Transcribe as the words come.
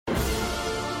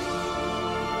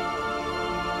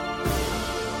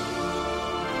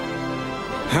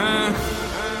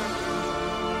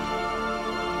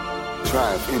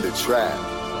triumph in the trap.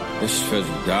 This is for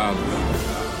the dollar.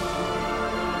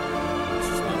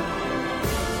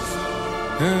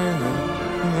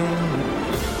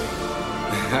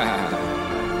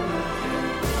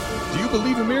 Do you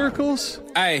believe in miracles?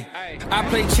 Ay, I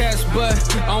play chess, but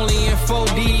only in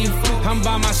 4D. I'm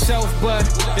by myself, but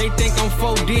they think I'm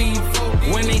 4D.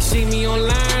 When they see me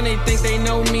online, they think they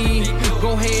know me.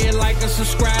 Go ahead, like and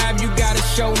subscribe, you gotta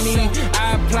show me.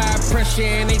 I applied pressure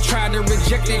and they tried to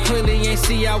reject it. Clearly ain't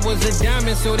see I was a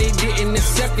diamond, so they didn't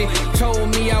accept it. Told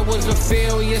me I was a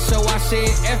failure, so I said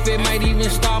F it. Might even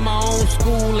start my own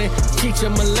school and teach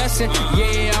them a lesson.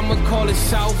 Yeah, I'ma call it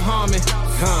South Harmon.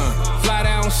 Fly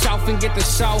down south and get the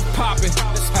South poppin'.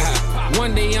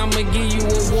 One day I'ma give you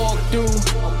a walkthrough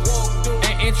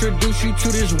and introduce you to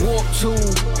this walk tool.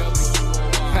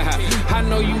 I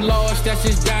know you lost, that's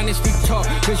just Dynasty talk.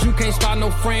 Cause you can't start no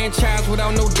franchise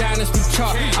without no Dynasty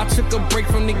talk. I took a break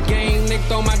from the game, they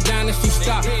thought my Dynasty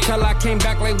stopped. Till I came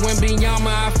back like Wembanyama,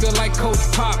 I feel like Coach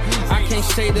Pop. I can't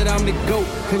say that I'm the GOAT,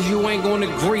 cause you ain't gonna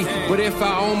agree. But if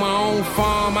I own my own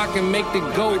farm, I can make the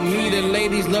GOAT. Me, the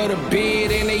ladies love the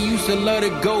beard, and they used to love the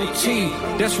goatee.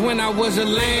 That's when I was a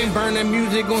lamb, burning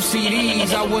music on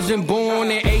CDs. I wasn't born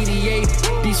in 88,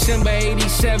 December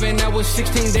 87, that was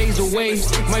 16 days away.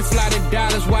 Might fly to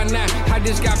Dallas, why not? I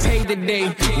just got paid today.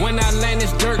 When I land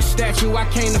this Dirk statue, I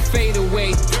came to fade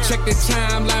away. Check the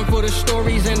timeline for the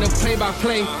stories and the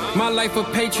play-by-play. My life a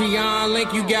Patreon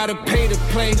link, you gotta pay to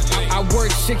play. I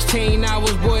worked 16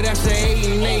 hours, boy, that's an 8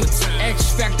 and 8.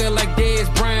 X Factor like Dez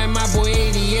Bryant, my boy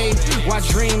 88. Why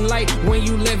dream light when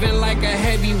you living like a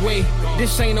heavyweight?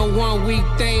 This ain't a 1 week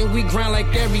thing, we grind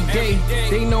like every day.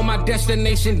 They know my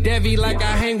destination, Devi, like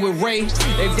I hang with Ray.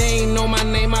 If they ain't know my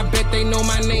name, I bet they know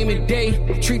my name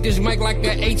today. Treat this mic like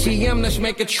a ATM, let's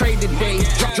make a trade today.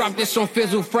 Drop this on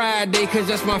Fizzle Friday, cause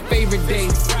that's my favorite day.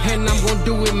 And I'm gonna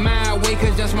do it my way,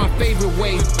 cause that's my favorite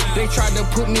way. They tried to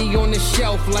put me on the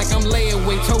shelf like I'm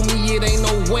layaway. Told me it ain't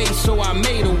no way, so I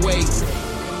made a way.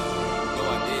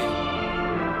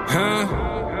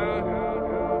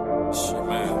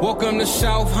 Welcome to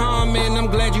South Harmon, I'm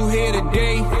glad you here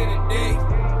today.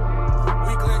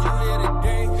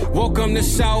 Welcome to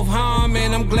South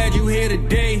Harmon, I'm glad you here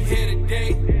today.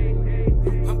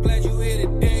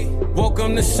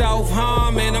 Welcome to South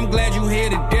Harmon, I'm glad you here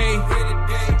today.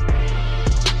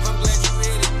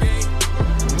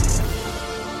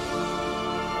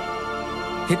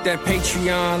 Hit that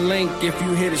Patreon link if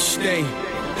you here to stay,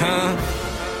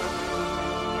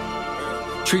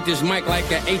 Treat this mic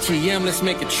like an ATM, let's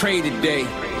make a trade today.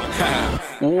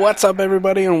 What's up,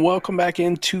 everybody, and welcome back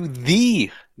into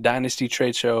the Dynasty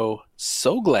Trade Show.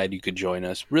 So glad you could join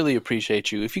us. Really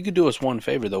appreciate you. If you could do us one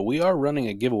favor, though, we are running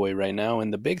a giveaway right now,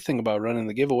 and the big thing about running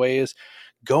the giveaway is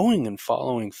going and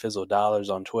following Fizzle Dollars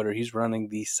on Twitter. He's running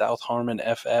the South Harmon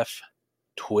FF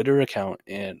Twitter account,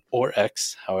 and or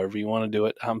X, however you want to do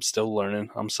it. I'm still learning.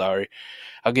 I'm sorry.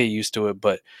 I'll get used to it,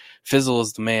 but Fizzle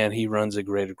is the man. He runs a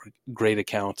great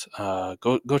account.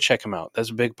 Go check him out.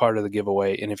 That's a big part of the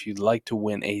giveaway. And if you'd like to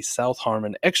win a South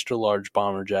Harmon extra large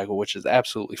bomber jacket, which is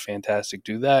absolutely fantastic,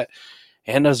 do that.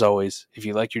 And as always, if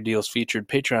you like your deals featured,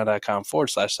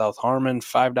 patreon.com/South Harmon,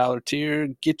 $5 tier,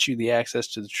 get you the access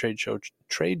to the trade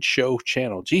show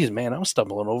channel. Jeez, man, I'm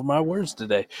stumbling over my words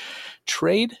today.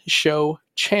 Trade show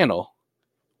channel,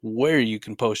 where you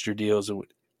can post your deals, and with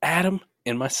Adam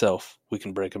and myself, we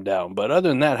can break them down. But other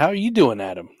than that, how are you doing,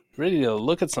 Adam? Ready to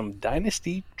look at some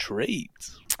Dynasty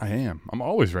trades? I am. I'm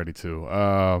always ready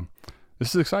to.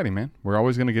 This is exciting, man. We're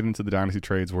always going to get into the Dynasty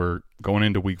trades. We're going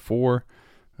into week 4.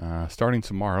 Starting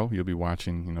tomorrow, you'll be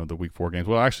watching, the week 4 games.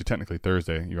 Well, actually, technically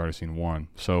Thursday. You've already seen one.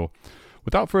 So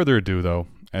without further ado, though,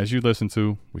 as you listen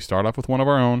to, we start off with one of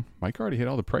our own. Mike already hit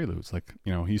all the preludes.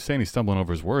 He's saying he's stumbling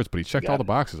over his words, but he checked all the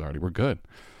boxes already. We're good.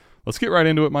 Let's get right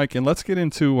into it, Mike, and let's get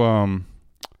into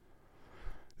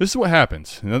this is what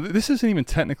happens. This isn't even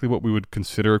technically what we would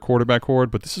consider a quarterback hoard,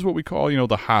 but this is what we call,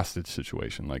 the hostage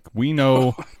situation. Like, we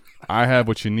know I have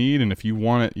what you need, and if you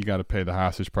want it, you got to pay the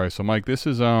hostage price. So, Mike, this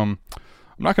is I'm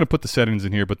not going to put the settings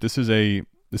in here, but this is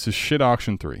Shit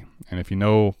Auction 3. And if you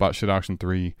know about Shit Auction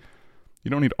 3,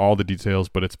 you don't need all the details,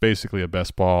 but it's basically a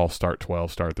best ball, start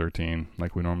 12, start 13,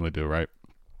 like we normally do, right?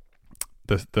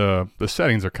 The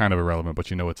settings are kind of irrelevant,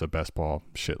 but it's a best ball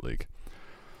shit league.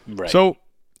 Right. So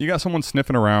you got someone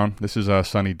sniffing around. This is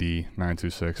Sunny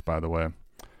D926, by the way,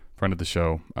 friend of the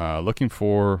show, looking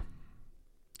for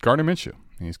Gardner Minshew.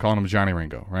 He's calling him Johnny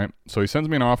Ringo, right? So he sends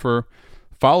me an offer,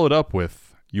 followed up with,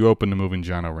 you open to moving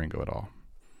Johnny Ringo at all?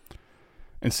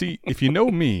 And see, if you know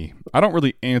me, I don't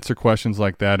really answer questions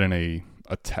like that in a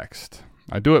text.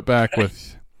 I do it back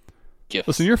with, Gifts.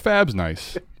 Listen, your fab's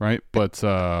nice, right? But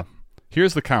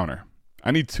Here's the counter.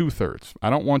 I need 2/3. I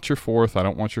don't want your fourth. I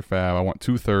don't want your fab. I want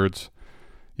 2/3.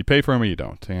 You pay for him or you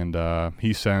don't. And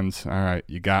he sends, all right,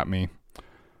 you got me.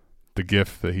 The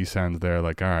gift that he sends there,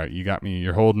 like, all right, you got me.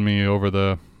 You're holding me over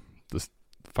the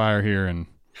fire here, and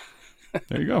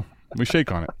there you go. We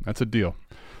shake on it. That's a deal.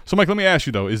 So, Mike, let me ask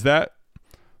you, though, is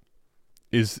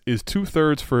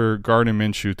 2/3 for Gardner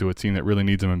Minshew to a team that really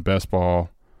needs him in best ball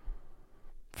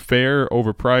fair,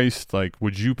 overpriced? Like,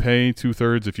 would you pay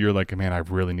 2/3 if you're like, man, I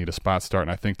really need a spot start,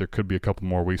 and I think there could be a couple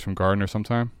more weeks from Gardner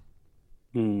sometime?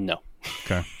 No.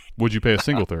 Okay. Would you pay a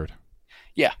single third?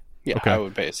 Yeah. Okay. I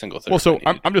would pay a single third. Well, so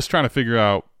I'm just trying to figure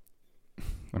out.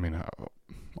 I mean,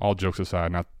 all jokes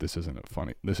aside, this isn't a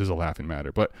funny. This is a laughing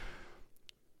matter, but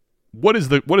what is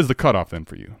the cutoff then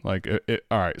for you? Like,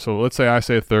 all right. So let's say I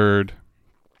say a third.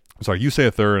 Sorry, you say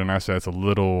a third, and I say it's a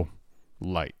little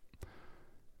light.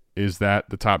 Is that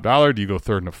the top dollar? Do you go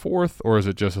third and a fourth, or is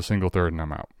it just a single third and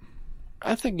I'm out?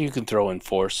 I think you can throw in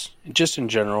force, just in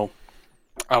general,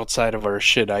 outside of our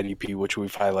shit IDP, which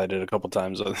we've highlighted a couple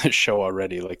times on this show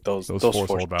already. Like those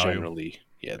force generally,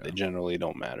 they generally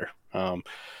don't matter.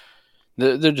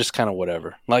 They're just kind of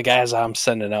whatever. Like, as I'm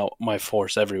sending out my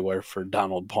force everywhere for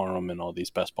Donald Parham and all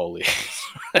these best ball leagues,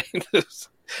 right?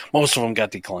 Most of them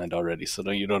got declined already, so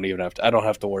you don't even have to. I don't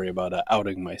have to worry about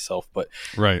outing myself. But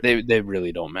right, they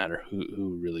really don't matter.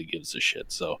 Who really gives a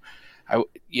shit? So,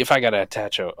 if I got to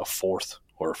attach a fourth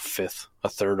or a fifth, a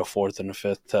third, a fourth, and a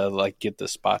fifth to like get the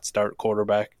spot start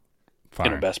quarterback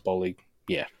in a best ball league,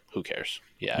 yeah, who cares?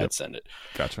 Yeah, I'd send it.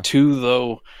 Gotcha. 2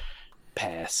 though,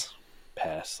 pass.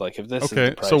 Like, if this is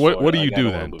the price, so what do you do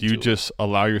then? Do you just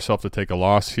allow yourself to take a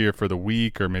loss here for the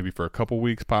week, or maybe for a couple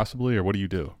weeks possibly, or what do you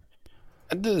do?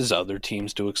 There's other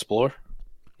teams to explore.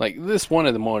 Like, this one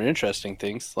of the more interesting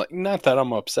things. Like, not that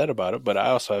I'm upset about it, but I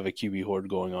also have a QB horde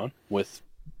going on with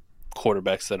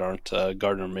quarterbacks that aren't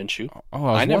Gardner Minshew. Oh,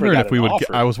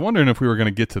 I was wondering if we were going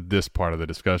to get to this part of the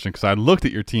discussion, because I looked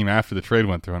at your team after the trade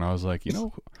went through, and I was like,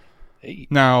 hey.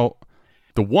 Now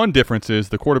the one difference is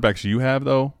the quarterbacks you have,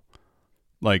 though.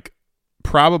 Like,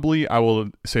 probably I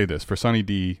will say this for Sonny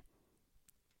D.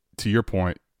 To your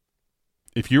point,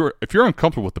 if you're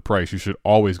uncomfortable with the price, you should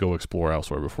always go explore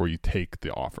elsewhere before you take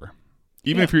the offer.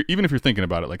 Even if you're thinking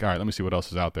about it, like, all right, let me see what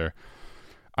else is out there.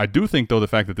 I do think, though, the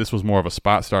fact that this was more of a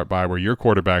spot start buy, where your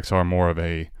quarterbacks are more of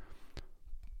you're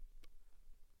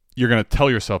going to tell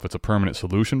yourself it's a permanent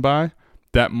solution buy.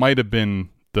 That might have been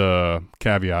the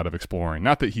caveat of exploring.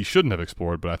 Not that he shouldn't have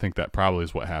explored, but I think that probably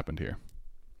is what happened here.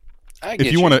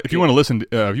 If you want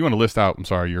to list out, I'm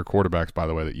sorry, your quarterbacks, by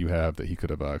the way, that you have that he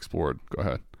could have explored, go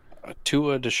ahead.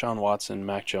 Tua, Deshaun Watson,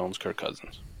 Mac Jones, Kirk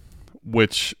Cousins.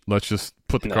 Which, let's just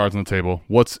put the cards on the table.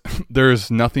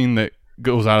 There's nothing that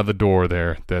goes out of the door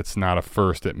there that's not a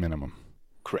first at minimum.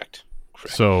 Correct.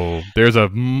 So there's a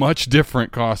much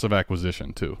different cost of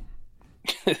acquisition too.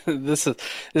 This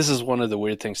is one of the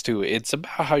weird things too. It's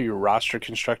about how your roster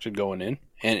constructed going in,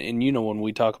 and when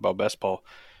we talk about best ball,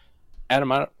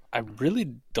 Adam, I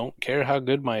really don't care how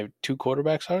good my 2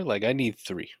 quarterbacks are. Like, I need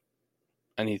 3.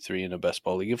 I need 3 in a best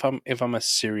ball league if I'm a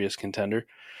serious contender.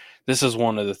 This is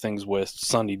one of the things with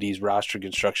Sunday D's roster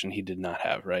construction he did not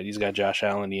have, right? He's got Josh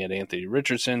Allen, he had Anthony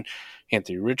Richardson.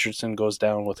 Anthony Richardson goes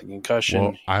down with a concussion.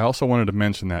 Well, I also wanted to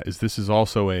mention this is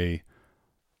also a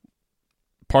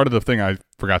part of the thing I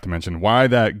forgot to mention. Why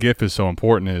that GIF is so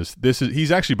important is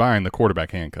he's actually buying the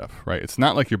quarterback handcuff, right? It's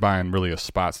not like you're buying really a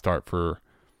spot start for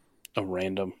a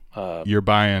random. You're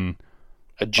buying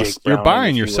a Jake Brown. You're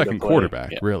buying your second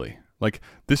quarterback, really. Like,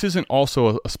 this isn't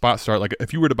also a spot start. Like,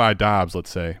 if you were to buy Dobbs, let's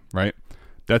say, right?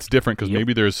 That's different because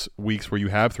maybe there's weeks where you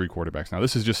have 3 quarterbacks. Now,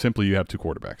 this is just simply you have 2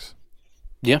 quarterbacks.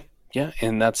 Yeah,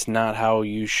 and that's not how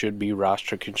you should be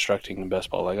roster constructing in best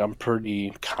ball. Like, I'm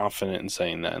pretty confident in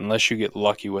saying that, unless you get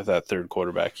lucky with that third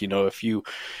quarterback. If you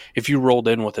rolled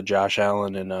in with a Josh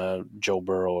Allen and a Joe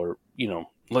Burrow, or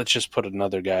let's just put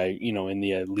another guy, in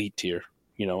the elite tier,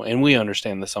 and we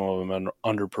understand that some of them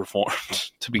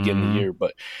underperformed to begin the year,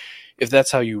 but if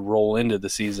that's how you roll into the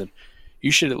season,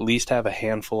 you should at least have a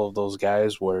handful of those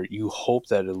guys where you hope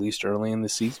that at least early in the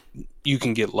season you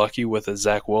can get lucky with a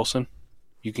Zach Wilson.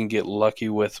 You can get lucky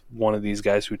with one of these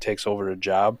guys who takes over a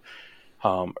job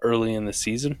early in the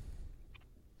season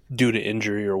due to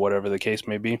injury or whatever the case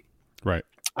may be. Right.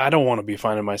 I don't want to be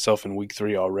finding myself in week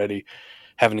 3 already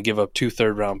having to give up 2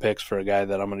 third-round picks for a guy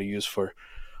that I'm going to use for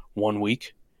 1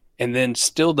 week, and then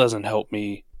still doesn't help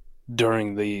me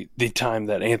during the time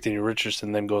that Anthony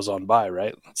Richardson then goes on bye,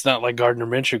 right? It's not like Gardner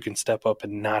Minshew can step up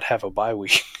and not have a bye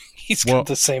week. He's got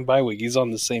the same bye week. He's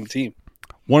on the same team.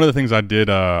 One of the things I did,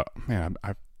 I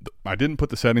didn't put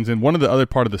the settings in. One of the other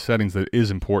part of the settings that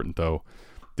is important, though,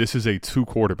 this is a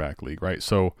 2-quarterback league, right?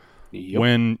 So Yep.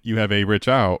 when you have a Rich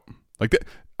out, like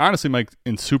honestly, Mike,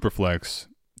 in Superflex,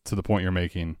 to the point you're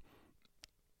making,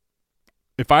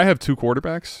 if I have 2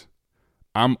 quarterbacks,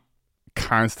 I'm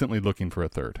constantly looking for a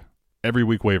third. Every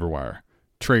week waiver wire,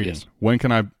 trading. Yes. Where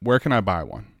can I buy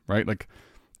one? Right? Like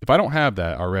if I don't have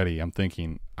that already, I'm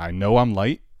thinking, I know I'm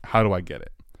light. How do I get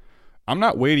it? I'm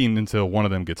not waiting until one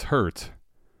of them gets hurt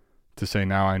to say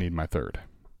now I need my third,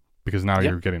 because now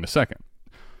you're getting a second.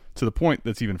 To the point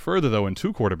that's even further though in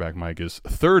 2-quarterback, Mike, is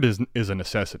third is a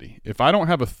necessity. If I don't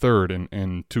have a third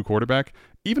in 2-quarterback,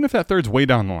 even if that third's way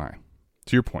down the line,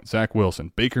 to your point, Zach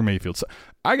Wilson, Baker Mayfield,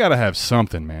 I gotta have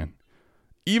something, man.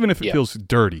 Even if it feels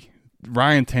dirty,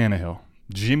 Ryan Tannehill,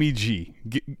 Jimmy G,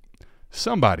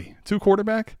 somebody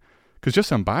 2-quarterback, because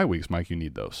just on bye weeks, Mike, you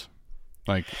need those.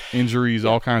 Like injuries,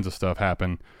 all kinds of stuff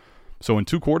happen. So in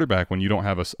 2-quarterback, when you don't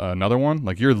have another one,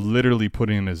 like you're literally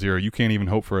putting in a 0. You can't even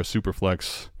hope for a super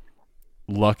flex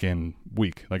luck in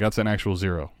week. Like that's an actual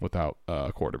 0 without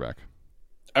a quarterback.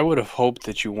 I would have hoped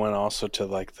that you went also to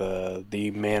like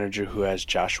the manager who has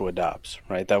Joshua Dobbs,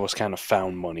 right? That was kind of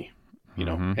found money, you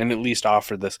know, and at least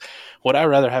offer this. Would I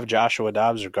rather have Joshua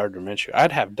Dobbs or Gardner Minshew?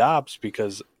 I'd have Dobbs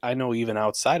because I know even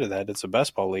outside of that, it's a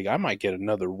best ball league. I might get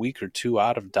another week or 2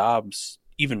 out of Dobbs,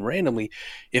 even randomly,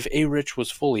 if A-Rich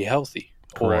was fully healthy.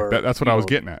 Correct. Or, that's what I was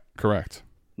getting at. Correct.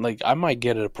 Like I might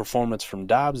get a performance from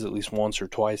Dobbs at least once or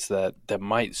twice that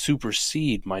might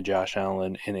supersede my Josh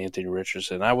Allen and Anthony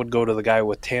Richardson. I would go to the guy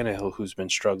with Tannehill who's been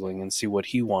struggling and see what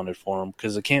he wanted for him,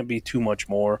 because it can't be too much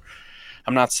more.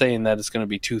 I'm not saying that it's going to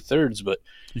be 2/3, but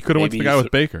you could have went to the guy with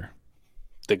Baker.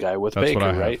 The guy with That's Baker,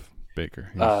 what I right? have.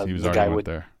 Baker. He was the already guy went with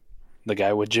there. The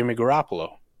guy with Jimmy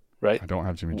Garoppolo, right? I don't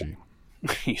have Jimmy G.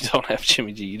 You don't have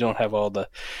Jimmy G. You don't have all the.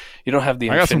 You don't have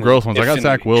the. I got some gross ones. I got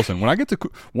Zach Wilson. When I get to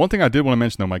one thing I did want to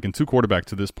mention though, Mike, in 2-quarterback,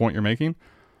 to this point you're making,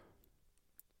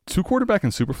 2-quarterback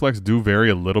and Superflex do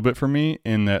vary a little bit for me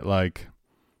in that, like,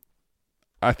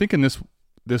 I think in this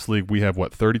league we have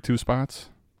 32 spots.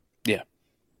 Yeah.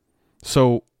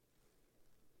 So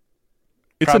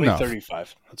it's probably enough.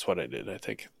 35. That's what I did. I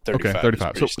think 35. Okay,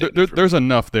 35. So there's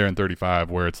enough there in 35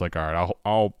 where it's like, all right,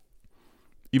 I'll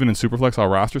even in Superflex, I'll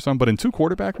roster some, but in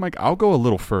 2-quarterback, Mike, I'll go a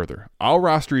little further. I'll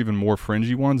roster even more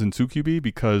fringy ones in 2QB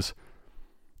because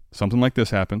something like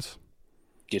this happens.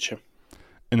 Get you.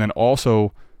 And then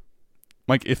also,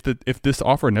 Mike, if this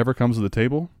offer never comes to the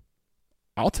table,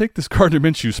 I'll take this Gardner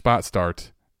Minshew spot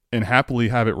start and happily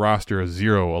have it roster a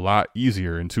 0 a lot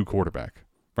easier in 2-quarterback,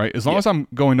 right? As long as I'm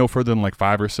going no further than like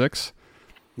 5 or 6.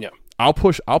 Yeah. I'll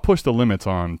push the limits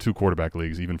on 2-quarterback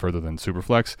leagues even further than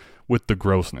Superflex with the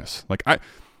grossness.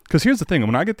 Because here's the thing: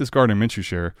 when I get this Gardner Minshew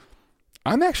share,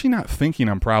 I'm actually not thinking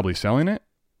I'm probably selling it.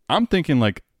 I'm thinking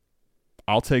like,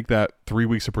 I'll take that 3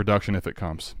 weeks of production if it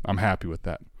comes. I'm happy with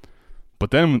that.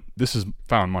 But then this is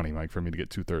found money, Mike, for me to get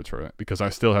 2/3 for it, because I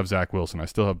still have Zach Wilson, I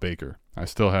still have Baker, I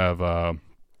still have I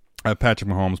have Patrick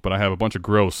Mahomes, but I have a bunch of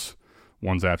gross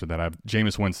ones after that. I have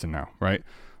Jameis Winston now, right?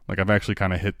 Like I've actually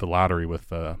kind of hit the lottery with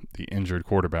the injured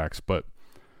quarterbacks, but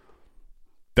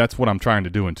that's what I'm trying to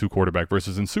do in 2-quarterback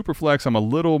versus in Superflex. I'm a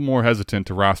little more hesitant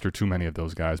to roster too many of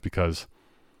those guys because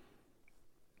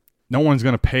no one's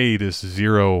going to pay this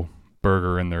 0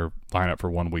 burger in their lineup for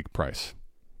 1 week price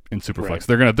in Superflex.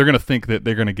 Right. They're gonna think that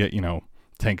they're gonna get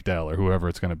Tank Dell or whoever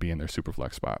it's going to be in their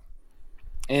Superflex spot.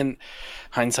 And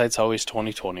hindsight's always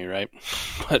 20/20, right?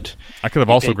 But I could have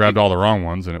also grabbed all the wrong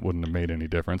ones and it wouldn't have made any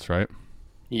difference, right?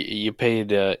 You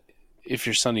paid, if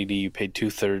you're Sunny D, you paid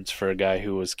 2/3 for a guy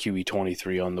who was QE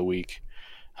 23 on the week,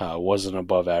 wasn't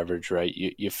above average, right?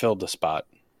 You filled the spot,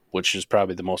 which is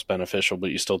probably the most beneficial,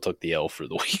 but you still took the L for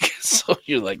the week. So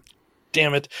you're like,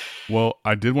 damn it. Well,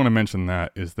 I did want to mention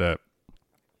that is that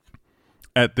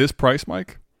at this price,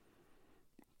 Mike,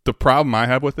 the problem I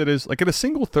have with it is, like, at a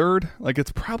single third, like,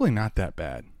 it's probably not that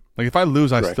bad. Like, if I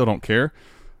lose, I still don't care.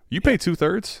 You pay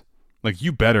 2/3, like,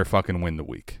 you better fucking win the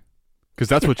week. Because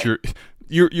that's what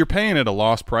you're paying at a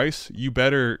lost price. You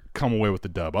better come away with the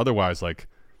dub. Otherwise, like,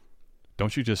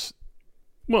 don't you just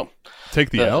take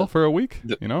the L for a week?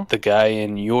 The guy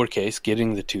in your case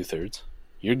getting the 2/3,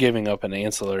 you're giving up an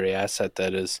ancillary asset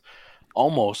that is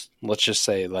almost, let's just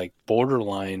say, like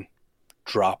borderline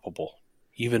droppable,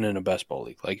 even in a best ball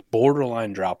league, like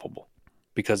borderline droppable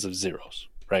because of zeros,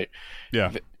 right?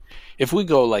 Yeah. If we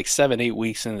go like 7-8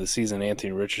 weeks into the season,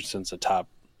 Anthony Richardson's a top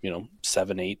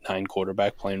 7, 8, 9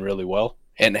 quarterback playing really well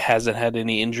and hasn't had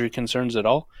any injury concerns at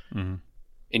all. Mm-hmm.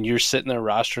 And you're sitting there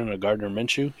rostering a Gardner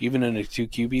Minshew, even in a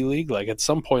 2QB league. Like at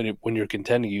some point when you're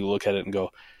contending, you look at it and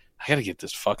go, I got to get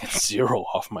this fucking zero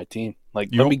off my team. Like,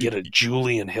 let me get a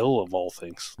Julian Hill of all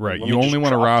things. Right. Let You me only just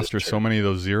want to drop roster this so many of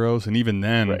those zeros. And even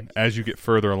then, as you get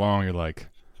further along, you're like,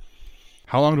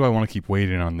 how long do I want to keep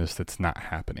waiting on this that's not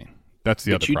happening? That's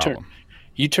the other problem.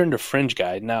 You turned a fringe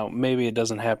guy. Now, maybe it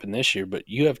doesn't happen this year, but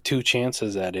you have 2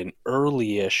 chances at an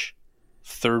early-ish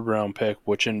third-round pick,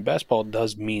 which in best ball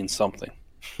does mean something.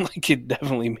 Like, it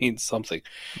definitely means something.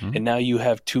 Mm-hmm. And now you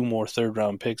have 2 more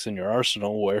third-round picks in your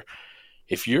arsenal where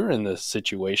if you're in this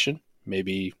situation,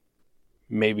 maybe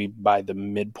by the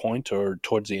midpoint or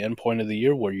towards the end point of the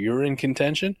year where you're in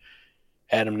contention,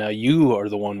 Adam, now you are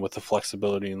the one with the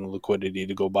flexibility and the liquidity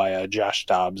to go buy a Josh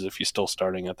Dobbs if you're still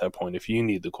starting at that point, if you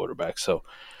need the quarterback. So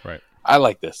I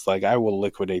like this. Like, I will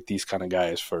liquidate these kind of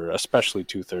guys for especially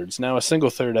 2/3. Now, a single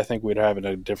third, I think we'd have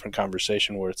a different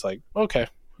conversation where it's like, okay,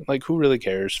 like, who really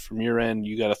cares? From your end,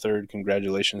 you got a third.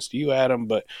 Congratulations to you, Adam,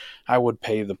 but I would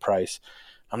pay the price.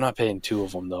 I'm not paying 2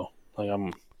 of them, though. Like,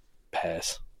 I'm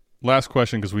pass. Last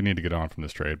question, because we need to get on from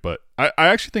this trade. But I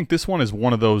actually think this one is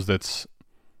one of those that's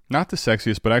not the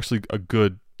sexiest, but actually a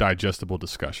good digestible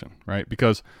discussion, right?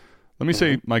 Because let me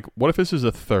say, Mike, what if this is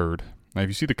a third? Now, if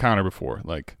you see the counter before,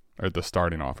 like, or the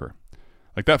starting offer,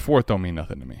 like that fourth don't mean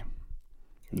nothing to me.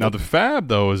 Now, the fab,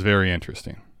 though, is very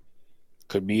interesting.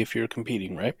 Could be if you're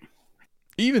competing, right?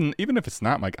 Even if it's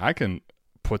not, Mike, I can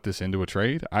put this into a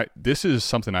trade. This is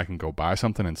something I can go buy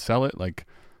something and sell it. Like,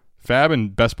 fab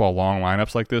and best ball long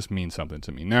lineups like this mean something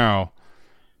to me. Now,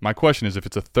 my question is, if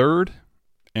it's a third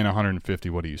and 150,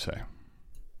 what do you say?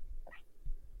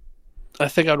 I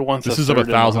think I'd want this is of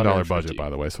 $1,000 budget, by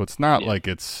the way, so it's not like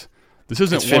this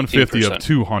isn't 150 of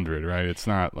 200, right? It's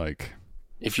not like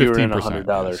if you were in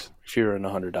 $100, if you're in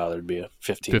 $100, it'd be a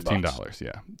 $15.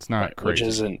 Yeah, it's not crazy, which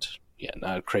isn't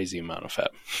not a crazy amount of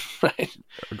fab, right?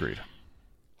 Agreed.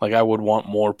 Like, I would want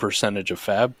more percentage of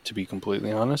fab, to be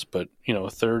completely honest, but a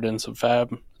third and some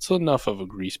fab, it's enough of a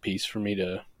grease piece for me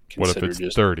to consider. What if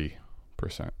it's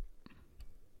 30%?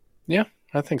 Yeah,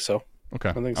 I think so.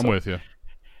 Okay, I'm with you.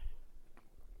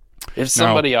 If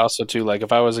somebody also, too, like,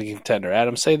 if I was a contender,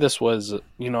 Adam, say this was,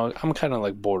 I'm kind of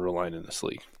like borderline in this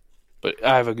league, but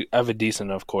I have a decent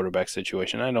enough quarterback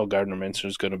situation. I know Gardner Minshew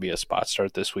is going to be a spot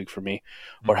start this week for me,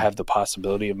 or have the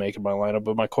possibility of making my lineup,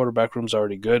 but my quarterback room's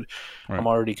already good. Right. I'm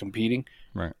already competing.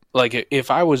 Right. Like,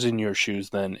 if I was in your shoes,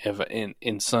 then if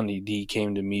in Sunday D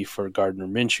came to me for Gardner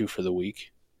Minshew for the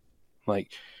week,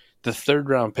 like, the third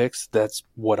round picks, that's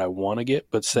what I want to get,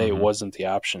 but say it wasn't the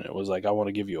option. It was like, I want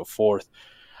to give you a fourth.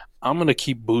 I'm going to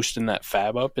keep boosting that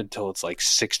fab up until it's like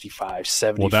 65,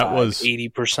 75,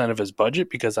 80% of his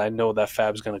budget, because I know that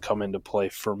fab's going to come into play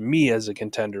for me as a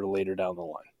contender later down the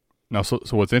line. Now, so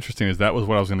what's interesting is that was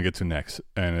what I was going to get to next,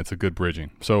 and it's a good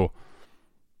bridging. So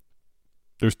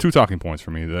there's 2 talking points for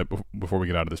me that before we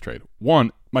get out of this trade.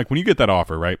 One, Mike, when you get that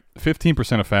offer, right,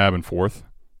 15% of fab and fourth,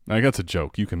 like, that's a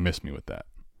joke. You can miss me with that.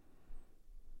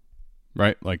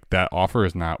 Right? Like, that offer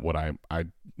is not what I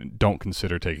don't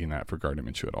consider taking that for Gardner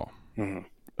Minshew at all. Mm-hmm.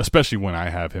 Especially when I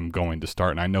have him going to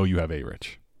start, and I know you have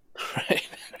A-Rich. Right.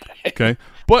 Okay?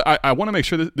 But I want to make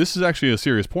sure that this is actually a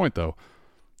serious point, though.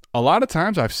 A lot of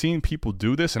times I've seen people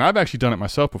do this, and I've actually done it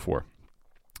myself before.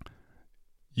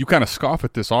 You kind of scoff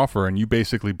at this offer, and you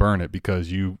basically burn it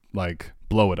because you, like,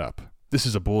 blow it up. This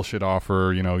is a bullshit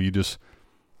offer. You just...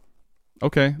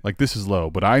 Okay, like, this is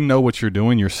low, but I know what you're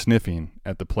doing. You're sniffing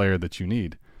at the player that you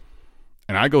need.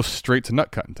 And I go straight to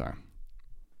nut cutting time.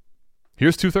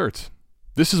 Here's 2/3.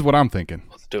 This is what I'm thinking.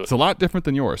 Let's do it. It's a lot different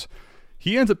than yours.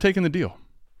 He ends up taking the deal.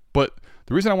 But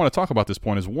the reason I want to talk about this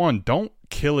point is, one, don't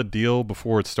kill a deal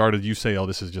before it started. You say, oh,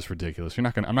 this is just ridiculous. I'm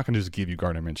not going to just give you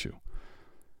Gardner Minshew.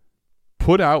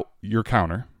 Put out your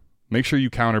counter. Make sure you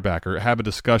counter back or have a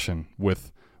discussion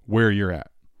with where you're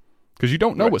at. Because you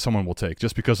don't know what someone will take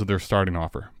just because of their starting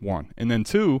offer, 1. And then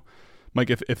 2,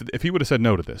 Mike, if he would have said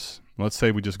no to this, let's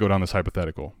say we just go down this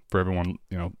hypothetical for everyone,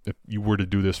 if you were to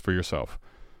do this for yourself.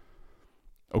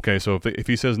 Okay, so if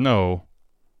he says no,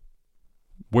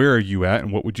 where are you at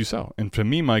and what would you sell? And to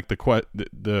me, Mike,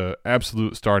 the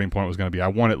absolute starting point was going to be, I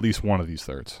want at least one of these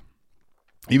thirds,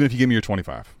 even if you give me your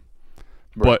 25.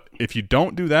 Right. But if you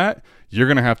don't do that, you're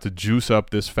going to have to juice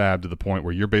up this fab to the point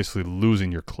where you're basically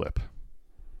losing your clip.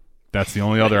 That's the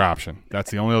only other option.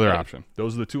 That's the only other option.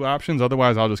 Those are the 2 options.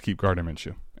 Otherwise, I'll just keep Gardner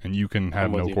Minshew, and you can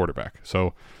have no quarterback.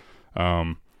 So,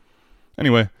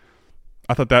 anyway,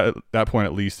 I thought that point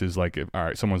at least is like, all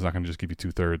right, someone's not going to just give you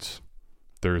 2/3.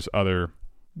 There's other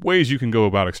ways you can go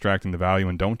about extracting the value,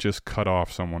 and don't just cut off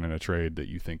someone in a trade that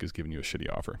you think is giving you a shitty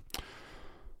offer.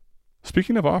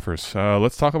 Speaking of offers,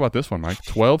 let's talk about this one, Mike.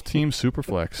 12-team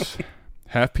Superflex,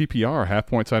 half PPR, half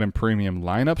point side and premium,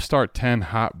 lineup start 10,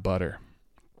 hot butter.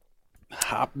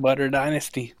 Hot butter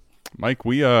dynasty. Mike,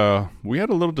 we had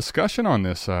a little discussion on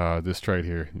this trade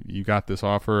here. You got this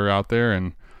offer out there,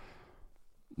 and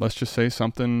let's just say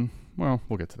something. Well,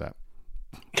 we'll get to that.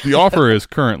 The offer is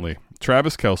currently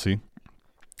Travis Kelce,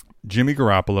 Jimmy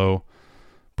Garoppolo,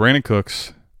 Brandon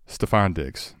Cooks, Stephon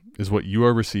Diggs is what you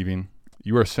are receiving.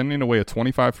 You are sending away a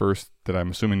 25 first that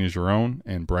I'm assuming is your own,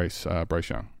 and Bryce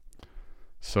Young.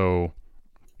 So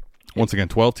once again,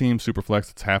 12 teams, super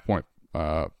flex. It's half point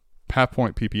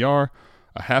PPR,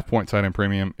 a half point tight end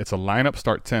premium. It's a lineup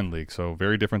start 10 league, so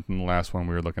very different than the last one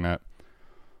we were looking at.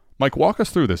 Mike, walk us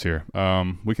through this here.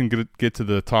 We can get to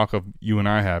the talk of you and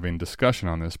I having discussion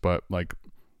on this, but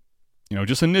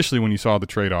just initially when you saw the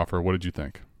trade offer, what did you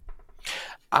think?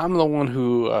 I'm the one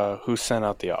who sent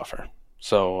out the offer.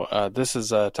 So this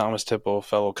is Thomas Tipple,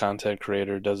 fellow content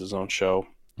creator, does his own show.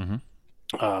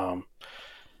 Mm-hmm.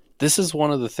 This is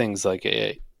one of the things,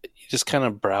 you just kind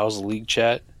of browse league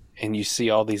chat and you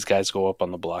see all these guys go up on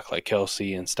the block like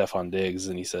Kelce and Stephon Diggs,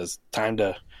 and he says, time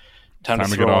to get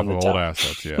off of old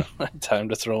assets, yeah. Time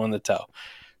to throw in the towel.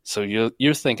 So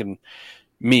you're thinking,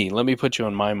 let me put you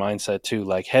in my mindset too.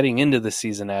 Like heading into the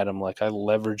season, Adam, I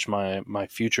leveraged my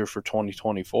future for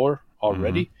 2024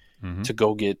 already to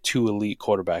go get 2 elite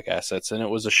quarterback assets. And it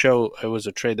was a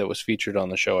trade that was featured on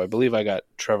the show. I believe I got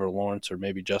Trevor Lawrence or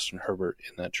maybe Justin Herbert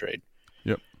in that trade.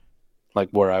 Yep.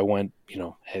 Where I went,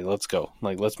 hey, let's go.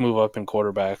 Let's move up in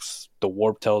quarterbacks. The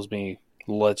warp tells me,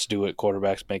 let's do it.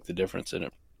 Quarterbacks make the difference in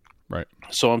it. Right.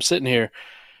 So I'm sitting here.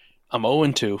 I'm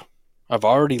 0-2. I've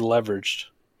already leveraged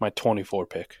my 24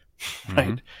 pick. Right.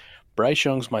 Mm-hmm. Bryce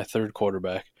Young's my third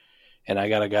quarterback, and I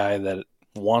got a guy that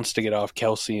wants to get off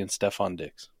Kelce and Stephon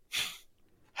Diggs.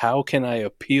 How can I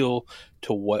appeal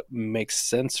to what makes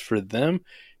sense for them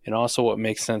and also what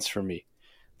makes sense for me?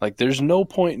 There's no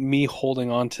point in me holding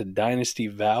on to dynasty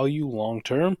value long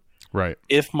term. Right.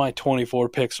 If my 24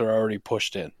 picks are already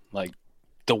pushed in.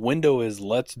 The window is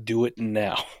let's do it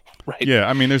now. Right. Yeah,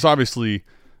 I mean, there's obviously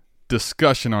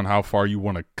discussion on how far you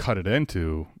want to cut it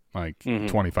into,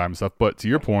 25 and stuff. But to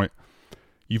your point,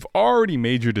 you've already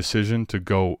made your decision to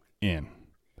go in.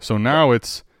 So now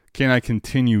it's, can I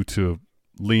continue to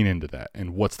lean into that?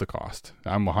 And what's the cost?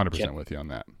 I'm 100% with you on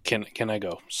that. Can I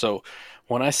go? So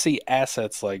when I see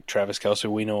assets like Travis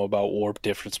Kelce, we know about warp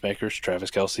difference makers. Travis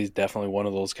Kelce is definitely one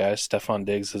of those guys. Stephon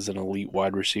Diggs is an elite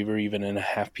wide receiver, even in a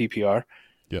half PPR.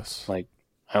 Yes. I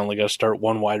only got to start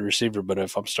one wide receiver, but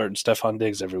if I'm starting Stephon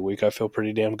Diggs every week, I feel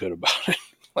pretty damn good about it.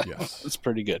 Yes. It's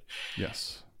pretty good.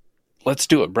 Yes. Let's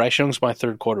do it. Bryce Young's my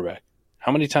third quarterback.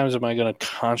 How many times am I going to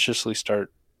consciously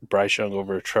start Bryce Young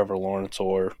over Trevor Lawrence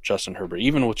or Justin Herbert,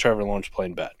 even with Trevor Lawrence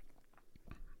playing bad?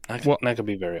 That could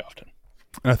be very often.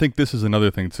 And I think this is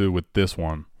another thing, too, with this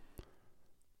one.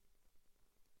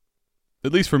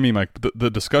 At least for me, Mike, the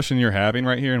discussion you're having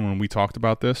right here and when we talked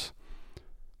about this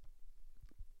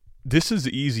is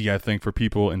easy, I think, for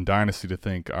people in Dynasty to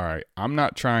think, all right, I'm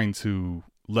not trying to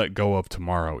let go of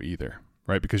tomorrow either,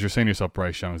 right? Because you're saying to yourself,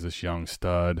 Bryce Young is this young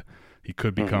stud. He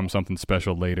could become something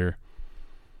special later.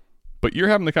 But you're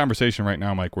having the conversation right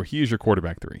now, Mike, where he is your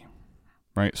quarterback 3,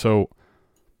 right? So,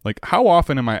 how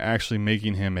often am I actually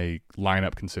making him a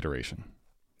lineup consideration?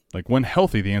 When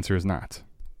healthy, the answer is not.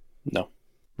 No.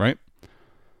 Right?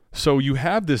 So you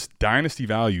have this dynasty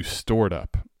value stored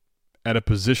up at a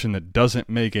position that doesn't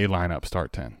make a lineup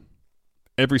start 10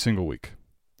 every single week.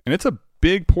 And it's a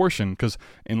big portion because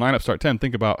in lineup start 10,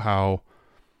 think about how,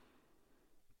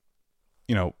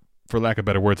 for lack of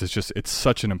better words, it's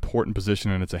such an important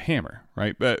position and it's a hammer,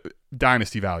 right? But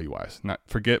dynasty value wise, not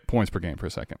forget points per game for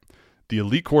a second. The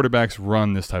elite quarterbacks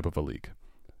run this type of a league,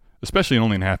 especially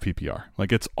only in half PPR.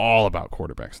 It's all about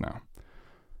quarterbacks now.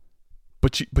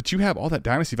 But you have all that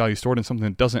dynasty value stored in something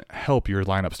that doesn't help your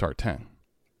lineup start 10.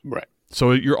 Right.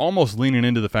 So you're almost leaning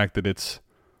into the fact that it's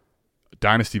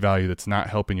dynasty value that's not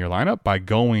helping your lineup by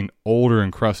going older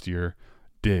and crustier.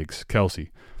 Diggs, Kelce.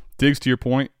 Diggs, to your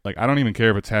point, I don't even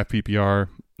care if it's half PPR,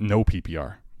 no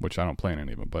PPR, which I don't play in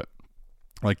any of them, but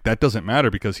that doesn't matter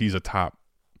because he's a top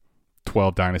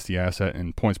 12 dynasty asset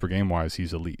and points per game wise,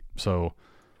 he's elite. So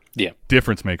yeah,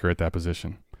 difference maker at that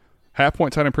position. Half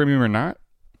point tight end premium or not,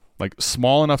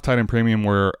 small enough tight end premium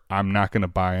where I'm not going to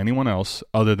buy anyone else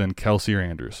other than Kelce or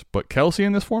Andrews. But Kelce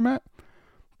in this format,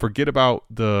 forget about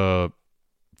the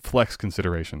flex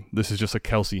consideration. This is just a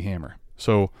Kelce hammer.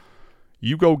 So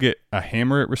you go get a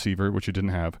hammer at receiver, which you didn't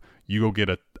have. You go get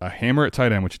a hammer at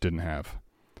tight end, which you didn't have.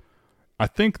 I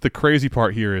think the crazy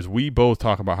part here is we both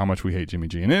talk about how much we hate Jimmy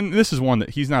G. And then this is one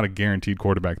that he's not a guaranteed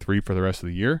quarterback 3 for the rest of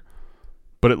the year.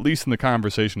 But at least in the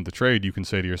conversation of the trade, you can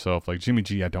say to yourself, Jimmy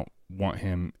G, I don't want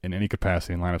him in any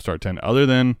capacity in lineup start 10 other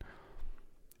than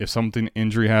if something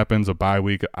injury happens, a bye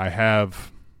week, I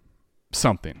have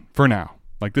something for now.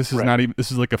 Like this is not even,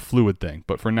 this is like a fluid thing,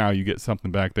 but for now you get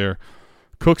something back there.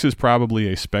 Cooks is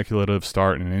probably a speculative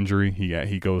start in an injury.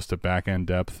 He goes to back end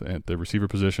depth at the receiver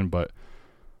position, but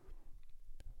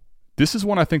this is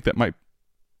one I think that might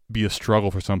be a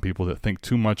struggle for some people that think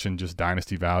too much in just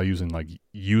dynasty values and like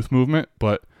youth movement.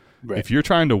 But if you're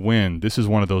trying to win, this is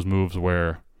one of those moves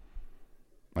where,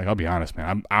 like, I'll be honest,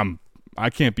 man, I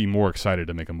can't be more excited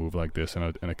to make a move like this in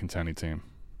a contending team.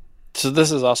 So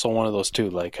this is also one of those too.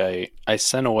 Like I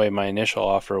sent away, my initial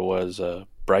offer was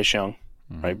Bryce Young,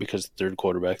 right? Because third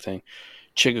quarterback thing,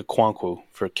 Chigakwankwu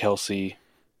for Kelsey,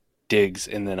 Diggs,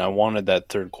 and then I wanted that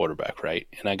third quarterback, right?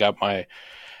 And I got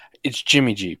it's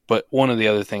Jimmy G. But one of the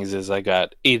other things is I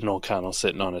got Aiden O'Connell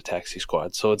sitting on a taxi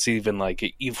squad. So it's even like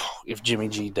if Jimmy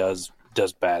G does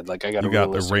bad, like I got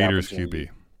the Raiders QB.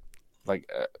 Like,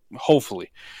 hopefully.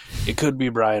 It could be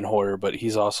Brian Hoyer, but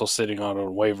he's also sitting on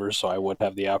waivers, so I would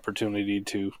have the opportunity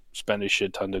to spend a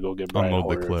shit ton to go get Brian Hoyer.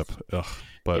 Unload the clip. Ugh,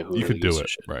 but you could do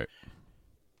it, right?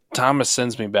 Thomas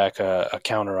sends me back a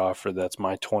counter offer that's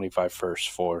my 25 first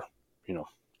for,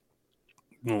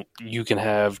 you can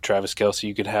have Travis Kelce,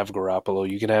 you can have Garoppolo,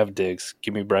 you can have Diggs.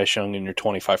 Give me Bryce Young in your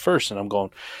 25 first, and I'm going,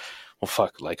 well,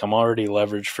 fuck, like I'm already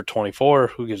leveraged for 24.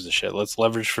 Who gives a shit? Let's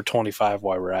leverage for 25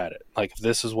 while we're at it. Like if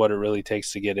this is what it really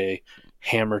takes to get a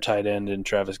hammer tight end in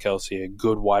Travis Kelce, a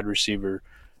good wide receiver,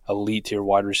 elite tier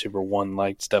wide receiver one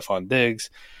like Stephon Diggs,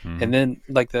 and then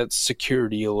like that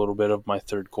security a little bit of my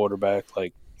third quarterback,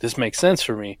 like this makes sense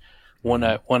for me. When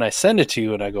I send it to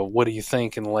you and I go, what do you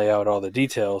think, and lay out all the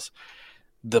details,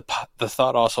 the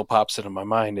thought also pops into my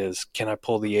mind is, can I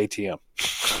pull the ATM?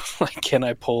 Like, can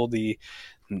I pull the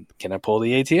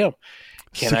ATM?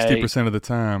 60% of the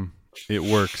time, it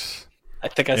works. I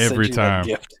think I every sent you time. that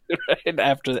gift right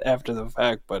after the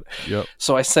fact, but yep.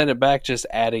 So I sent it back, just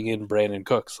adding in Brandon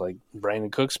Cooks. Like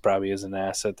Brandon Cooks probably is an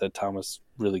asset that Thomas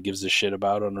really gives a shit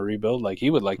about on a rebuild. Like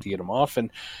he would like to get him off and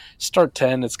start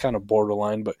 10. It's kind of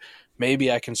borderline, but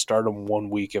maybe I can start him 1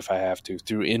 week if I have to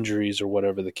through injuries or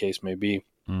whatever the case may be.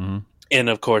 Mm-hmm. And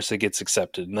of course, it gets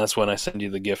accepted, and that's when I send you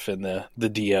the GIF in the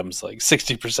DMs. Like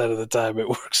 60% of the time, it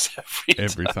works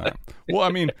every time. Well, I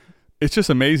mean, it's just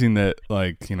amazing that,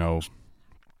 like,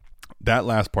 that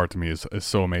last part to me is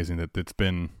so amazing that it's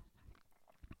been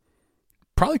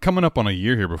probably coming up on a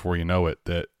year here before you know it,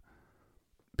 that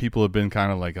people have been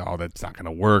kind of like, oh, that's not going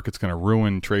to work. It's going to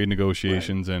ruin trade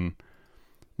negotiations. Right. And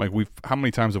like how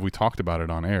many times have we talked about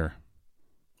it on air?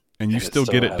 And you still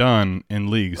get it done in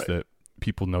leagues that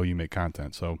people know you make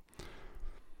content. So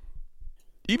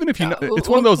even if you know, it's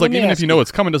one of those, like, even if you know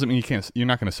it's coming doesn't mean you're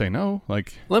not going to say no.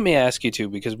 Like, let me ask you too,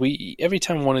 because every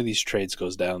time one of these trades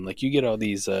goes down, like you get all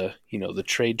these, the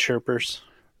trade chirpers,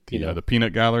 the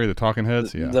peanut gallery, the talking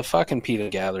heads. The fucking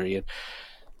peanut gallery. And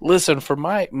listen, from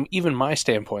my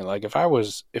standpoint, like if I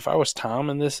was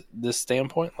Tom in this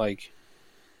standpoint, like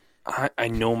I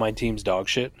know my team's dog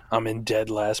shit. I'm in dead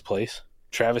last place.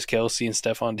 Travis Kelce and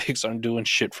Stephon Diggs aren't doing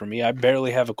shit for me. I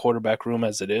barely have a quarterback room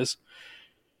as it is.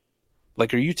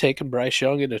 Like, are you taking Bryce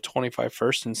Young at a 25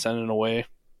 first and sending away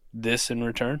this in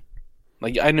return?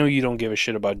 Like, I know you don't give a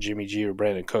shit about Jimmy G or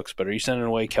Brandon Cooks, but are you sending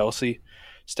away Kelce,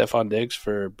 Stephon Diggs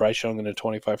for Bryce Young in a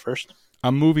 25 first?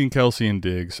 I'm moving Kelce and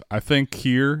Diggs. I think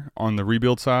here on the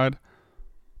rebuild side,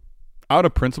 out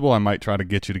of principle, I might try to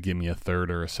get you to give me a third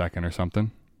or a second or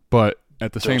something. But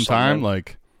at the same time,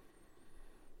 like,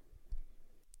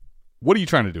 what are you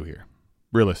trying to do here?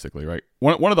 Realistically, right?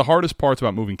 One of the hardest parts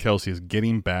about moving Kelce is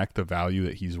getting back the value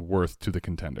that he's worth to the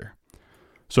contender.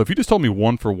 So if you just told me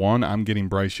 1 for 1, I'm getting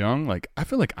Bryce Young, like, I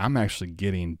feel like I'm actually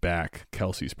getting back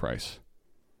Kelce's price.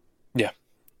 Yeah.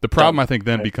 The problem, I think,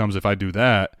 then becomes if I do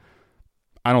that,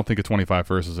 I don't think a 25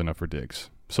 first is enough for Diggs.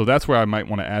 So that's where I might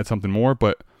want to add something more.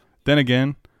 But then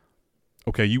again,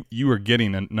 okay, you are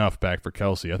getting enough back for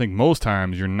Kelce. I think most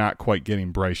times you're not quite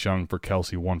getting Bryce Young for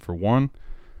Kelce 1 for 1.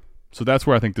 So that's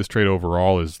where I think this trade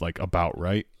overall is like about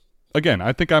right. Again,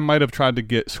 I think I might have tried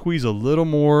to squeeze a little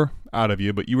more out of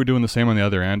you, but you were doing the same on the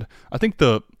other end. I think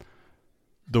the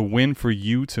win for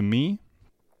you to me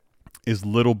is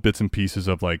little bits and pieces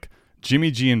of like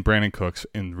Jimmy G and Brandon Cooks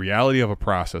in reality of a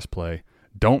process play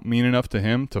don't mean enough to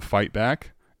him to fight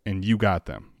back, and you got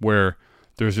them. Where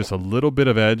there's just a little bit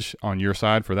of edge on your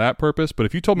side for that purpose. But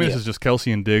if you told me this is just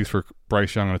Kelce and Diggs for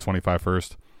Bryce Young on a 25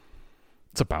 first,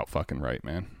 it's about fucking right,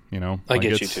 man. I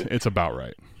get you too. It's about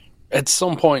right. At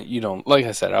some point, like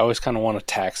I said, I always kind of want to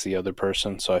tax the other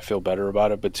person so I feel better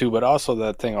about it. But also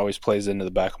that thing always plays into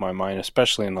the back of my mind,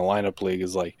 especially in the lineup league,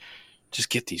 is like, just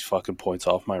get these fucking points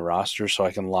off my roster so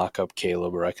I can lock up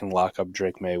Caleb or I can lock up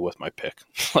Drake May with my pick.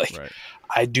 Like, right.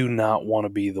 I do not want to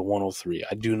be the 103.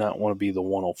 I do not want to be the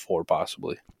 104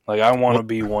 possibly. Like, I want to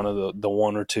be one of the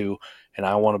one or two, and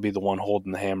I want to be the one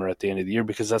holding the hammer at the end of the year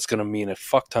because that's going to mean a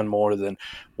fuck ton more than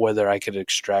whether I could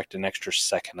extract an extra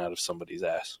second out of somebody's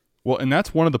ass. Well, and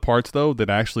that's one of the parts, though, that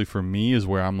actually for me is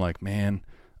where I'm like, man,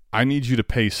 I need you to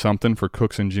pay something for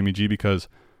Cooks and Jimmy G because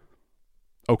 –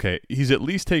 okay, he's at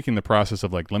least taking the process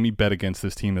of like, let me bet against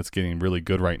this team that's getting really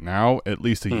good right now, at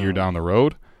least a year down the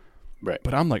road. Right.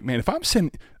 But I'm like, man, if I'm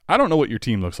sending, I don't know what your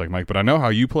team looks like, Mike, but I know how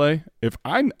you play. If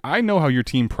I know how your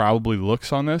team probably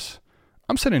looks on this,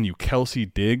 I'm sending you Kelsey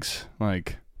Diggs.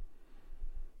 Like,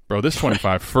 bro, this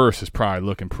 25 first is probably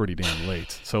looking pretty damn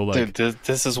late. So like, dude,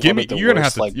 this is one of the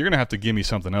worst. You're gonna have to give me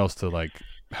something else to like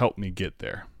help me get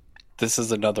there. This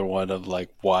is another one of like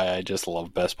why I just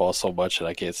love best ball so much and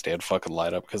I can't stand fucking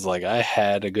lineup because like I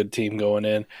had a good team going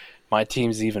in. My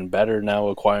team's even better now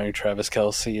acquiring Travis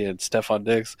Kelce and Stephon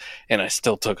Diggs, and I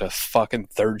still took a fucking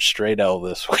third straight L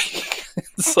this week.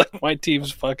 It's like my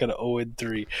team's fucking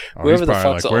 0-3. Whoever the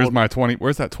fuck's like, where's my 20?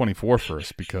 Where's that 24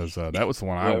 first? Because that was the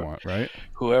one I want, right?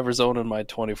 Whoever's owning my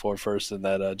 24 first in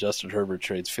that Justin Herbert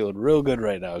trade's feeling real good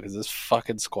right now because this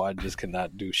fucking squad just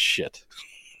cannot do shit.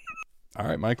 All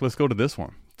right, Mike, let's go to this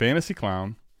one. Fantasy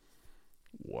Clown.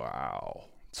 Wow.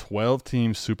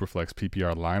 12-team Superflex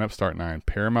PPR lineup, start 9,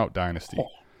 Paramount Dynasty. Oh,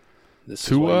 this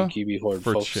Tua is why you QB hoard,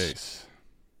 for folks. Chase.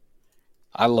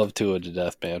 I love Tua to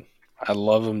death, man. I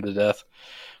love him to death.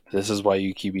 This is why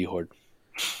you QB hoard.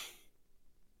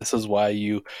 This is why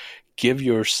you give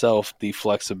yourself the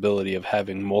flexibility of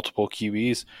having multiple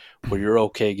QBs where you're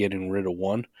okay getting rid of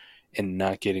one and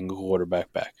not getting a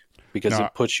quarterback back. Because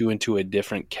it puts you into a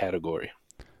different category.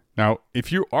 Now, if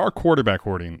you are quarterback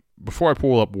hoarding, before I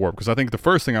pull up Warp, because I think the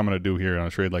first thing I'm going to do here on a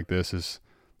trade like this is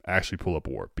actually pull up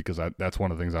Warp, because that's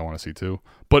one of the things I want to see too.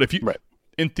 But if you,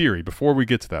 in theory, before we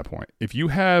get to that point, if you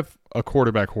have a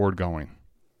quarterback hoard going,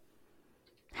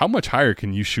 how much higher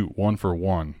can you shoot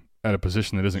 1-for-1 at a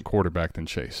position that isn't quarterback than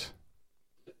Chase?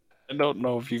 I don't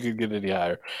know if you could get any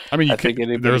higher. I mean,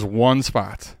 there's one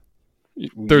spot.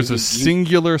 There's a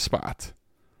singular spot.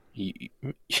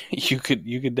 You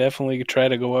could definitely try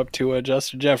to go up to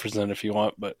Justin Jefferson if you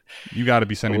want, but you got to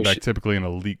be sending back typically an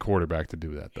elite quarterback to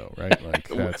do that, though, right? Like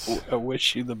I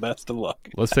wish you the best of luck.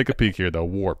 Let's take a peek here, though.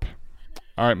 Warp.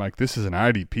 All right, Mike. This is an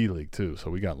IDP league too, so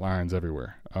we got lines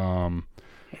everywhere. Oh,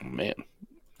 man,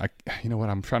 you know what?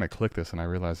 I'm trying to click this, and I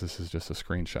realize this is just a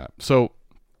screenshot. So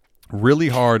really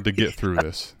hard to get through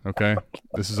this. Okay,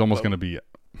 this is almost going to be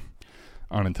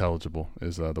unintelligible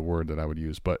is the word that I would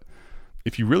use, but.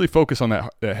 If you really focus on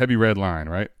that heavy red line,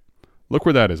 right? Look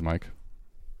where that is, Mike.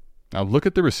 Now look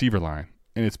at the receiver line,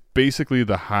 and it's basically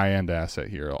the high-end asset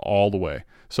here all the way.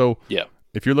 So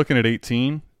if you're looking at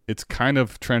 18, it's kind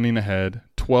of trending ahead.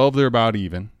 12, they're about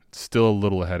even. It's still a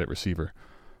little ahead at receiver.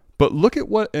 But look at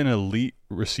what an elite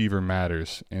receiver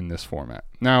matters in this format.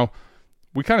 Now,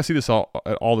 we kind of see this all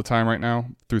the time right now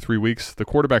through 3 weeks. The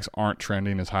quarterbacks aren't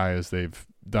trending as high as they've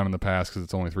done in the past because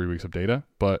it's only 3 weeks of data,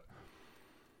 but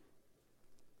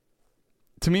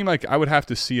to me, Mike, I would have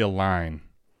to see a line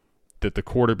that the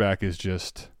quarterback is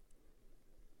just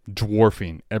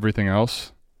dwarfing everything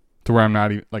else to where I'm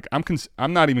not even like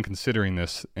I'm not even considering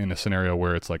this in a scenario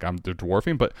where it's like they're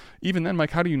dwarfing. But even then, Mike,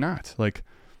 how do you not like?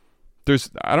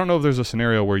 I don't know if there's a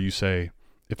scenario where you say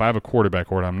if I have a quarterback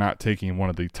hoard, I'm not taking one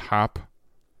of the top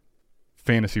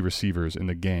fantasy receivers in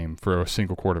the game for a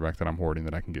single quarterback that I'm hoarding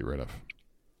that I can get rid of.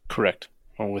 Correct.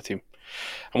 I'm with you.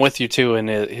 I'm with you too, and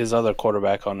his other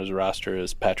quarterback on his roster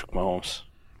is Patrick Mahomes.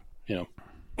 You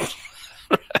know,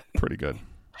 pretty good.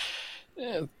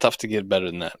 Yeah, tough to get better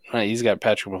than that. Right, he's got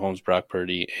Patrick Mahomes, Brock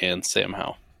Purdy, and Sam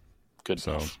Howell. Good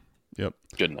enough. Yep.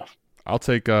 Good enough. I'll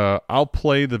take. I'll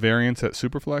play the variance at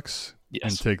Superflex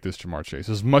and take this Jamar Chase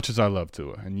as much as I love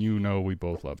Tua, and you know we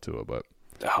both love Tua, but.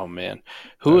 Oh man,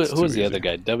 who is the other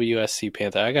guy? WSC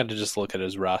Panther. I got to just look at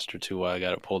his roster too while I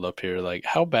got it pulled up here. Like,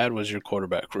 how bad was your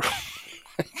quarterback room?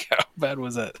 How bad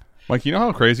was that? Like, you know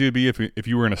how crazy it'd be if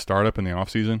you were in a startup in the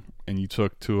offseason and you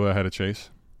took Tua ahead of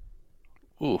Chase?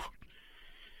 Ooh,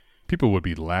 people would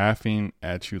be laughing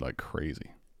at you like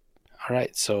crazy. All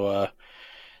right, so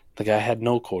the guy had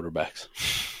no quarterbacks.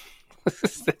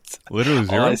 Literally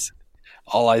zero.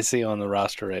 All I see on the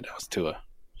roster right now is Tua.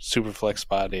 Super flex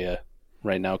spot. Yeah.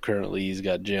 Right now, currently, he's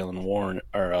got Jalen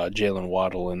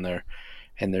Waddle in there,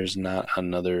 and there's not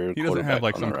another. He doesn't have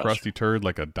like some crusty turd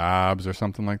like a Dobbs or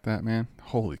something like that, man.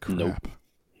 Holy crap! Nope.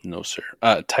 No, sir.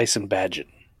 Tyson Badgett.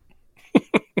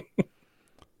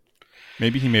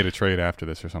 Maybe he made a trade after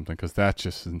this or something, because that's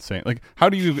just insane. Like, how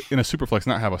do you, in a Superflex,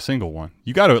 not have a single one?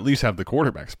 You got to at least have the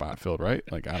quarterback spot filled, right?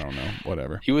 Like, I don't know.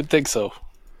 Whatever. You would think so.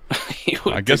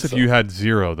 I guess if you had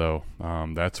 0, though,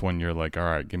 that's when you're like, all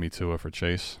right, give me Tua for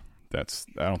Chase. I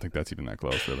don't think that's even that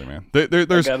close, really, man.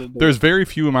 There's very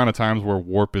few amount of times where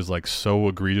warp is like so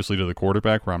egregiously to the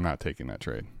quarterback where I'm not taking that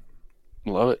trade.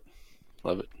 Love it.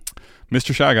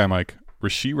 Mr. Shy Guy Mike,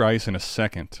 Rashee Rice in a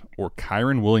second, or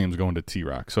Kyron Williams going to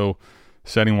T-Rock. So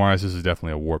setting wise, this is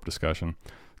definitely a warp discussion.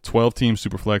 12-team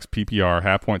Superflex, PPR,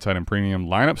 half-point tight end premium,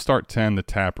 lineup start 10, the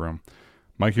tap room.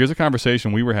 Mike, here's a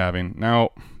conversation we were having.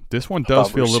 Now, this one does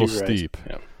feel a little steep.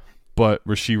 Yeah. But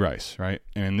Rashee Rice, right?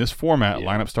 And in this format,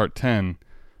 lineup start 10,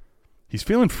 he's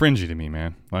feeling fringy to me,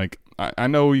 man. Like, I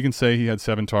know you can say he had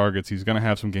 7 targets. He's going to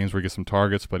have some games where he gets some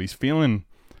targets, but he's feeling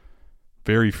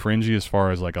very fringy as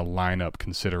far as like a lineup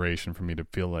consideration for me to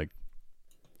feel like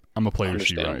I'm going to play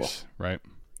Rashee Rice, right?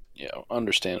 Yeah,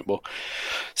 understandable.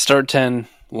 Start 10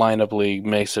 lineup league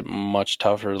makes it much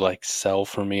tougher, like sell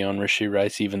for me on Rashee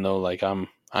Rice, even though like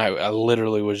I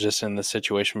literally was just in the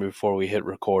situation before we hit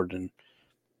record, and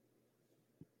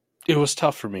it was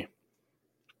tough for me.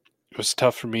 It was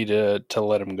tough for me to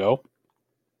let him go.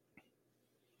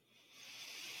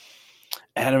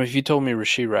 Adam, if you told me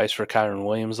Rashee Rice for Kyron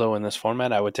Williams, though, in this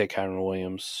format, I would take Kyron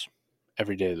Williams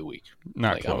every day of the week.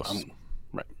 Not like, close.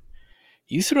 Right.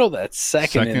 You throw that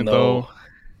second in, though.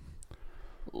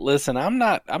 Listen, I'm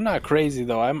not crazy,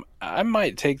 though. I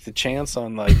might take the chance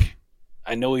on, like,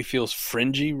 I know he feels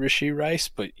fringy, Rashee Rice,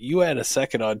 but you add a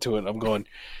second onto it, I'm going,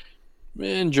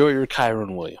 enjoy your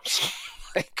Kyron Williams.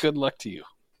 Good luck to you.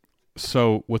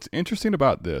 So what's interesting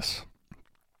about this,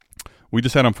 we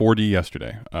just had on 4D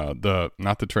yesterday,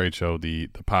 not the trade show, the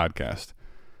podcast.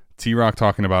 T-Rock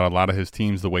talking about a lot of his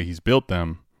teams, the way he's built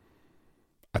them.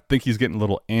 I think he's getting a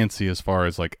little antsy as far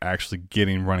as like actually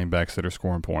getting running backs that are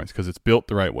scoring points, because it's built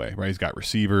the right way, right? He's got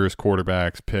receivers,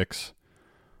 quarterbacks, picks,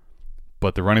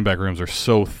 but the running back rooms are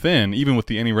so thin. Even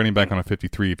with any running back on a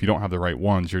 53, if you don't have the right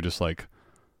ones, you're just like,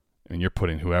 and you're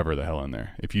putting whoever the hell in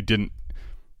there. If you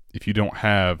don't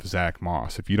have Zach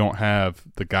Moss, if you don't have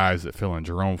the guys that fill in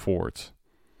Jerome Fords,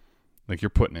 like you're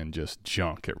putting in just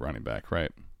junk at running back,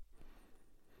 right?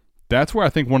 That's where I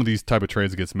think one of these type of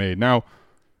trades gets made. Now,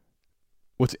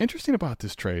 what's interesting about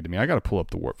this trade to me, I got to pull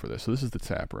up the warp for this. So this is the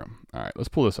tap room. All right, let's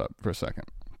pull this up for a second.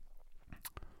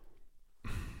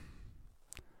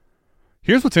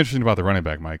 Here's what's interesting about the running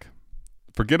back, Mike.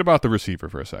 Forget about the receiver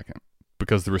for a second,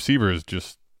 because the receiver is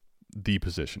just the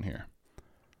position here.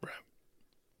 Right.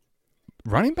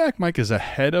 Running back, Mike, is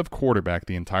ahead of quarterback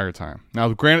the entire time. Now,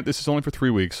 granted, this is only for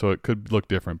 3 weeks, so it could look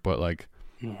different, but like,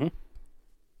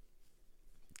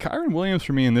 Kyron Williams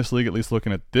for me in this league, at least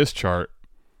looking at this chart,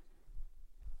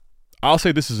 I'll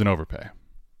say this is an overpay.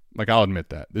 Like, I'll admit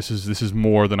that. This is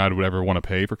more than I would ever want to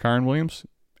pay for Kyron Williams.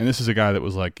 And this is a guy that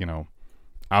was like,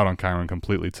 out on Kyron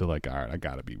completely to like, all right, I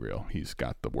got to be real. He's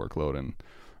got the workload and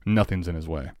nothing's in his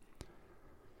way.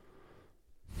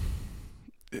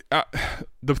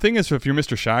 The thing is, if you're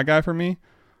Mr. Shy Guy for me,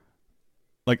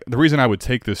 like the reason I would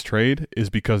take this trade is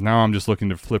because now I'm just looking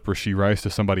to flip Rashee Rice to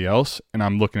somebody else, and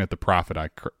I'm looking at the profit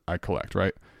I collect,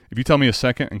 right? If you tell me a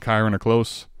second and Kyron are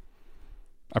close,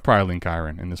 I probably lean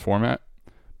Kyron in this format.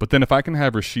 But then if I can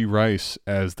have Rashee Rice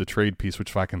as the trade piece, which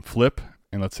if I can flip,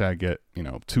 and let's say I get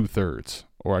 2/3,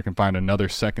 or I can find another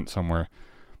second somewhere,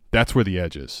 that's where the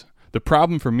edge is. The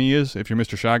problem for me is, if you're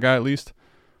Mr. Shy Guy at least,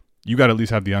 you got to at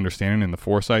least have the understanding and the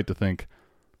foresight to think,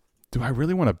 do I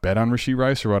really want to bet on Rashee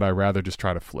Rice, or would I rather just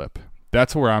try to flip?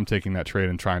 That's where I'm taking that trade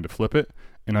and trying to flip it,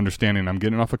 and understanding I'm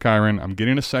getting off of Kyron, I'm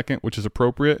getting a second, which is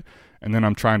appropriate, and then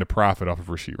I'm trying to profit off of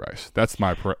Rashee Rice. That's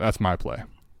my play.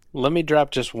 Let me drop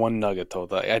just one nugget, though.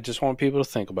 I just want people to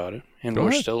think about it, and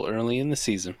we're still early in the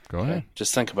season. Go ahead.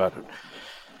 Just think about it.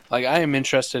 Like, I am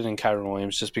interested in Kyron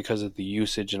Williams just because of the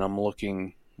usage, and I'm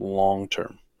looking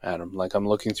long-term. Adam, like I'm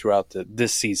looking throughout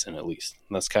this season at least.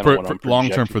 That's kind of what I'm projecting. Long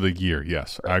term for the year,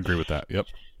 yes. Right. I agree with that. Yep.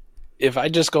 If I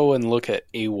just go and look at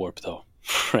a warp though,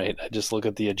 right? I just look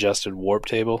at the adjusted warp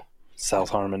table,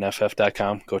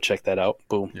 southharmonff.com. Go check that out.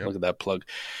 Boom. Yep. Look at that plug.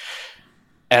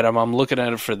 Adam, I'm looking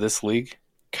at it for this league.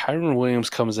 Kyron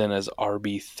Williams comes in as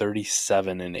RB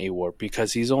 37 in a warp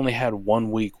because he's only had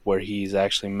 1 week where he's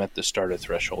actually met the starter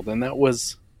threshold, and that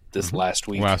was this last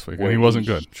week. And he wasn't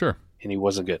good. Sure. And he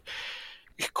wasn't good.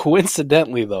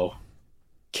 Coincidentally, though,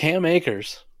 Cam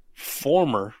Akers,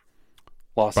 former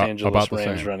Los Angeles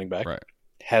Rams running back,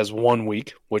 has 1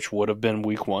 week, which would have been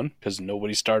week 1 because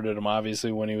nobody started him,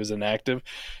 obviously, when he was inactive.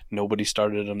 Nobody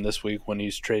started him this week when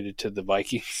he's traded to the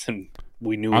Vikings and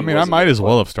we knew. I mean, I might as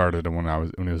well have started him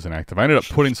when he was inactive. I ended up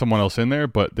putting someone else in there,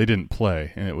 but they didn't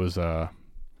play, and it was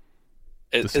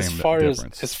as far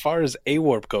as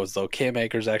AWARP goes, though, Cam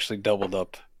Akers actually doubled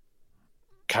up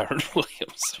Kyron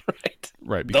Williams, right?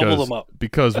 Right, doubled them up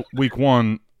because week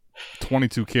 1,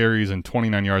 22 carries and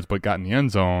 29 yards, but got in the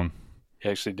end zone. He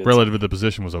actually did. Relative to the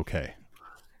position was okay.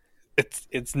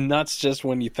 It's nuts just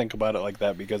when you think about it like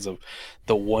that because of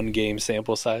the 1 game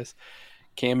sample size.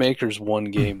 Cam Akers' 1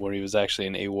 game where he was actually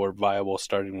an AWARP viable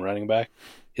starting running back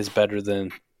is better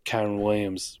than Kyron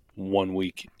Williams' 1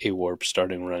 week AWARP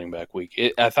starting running back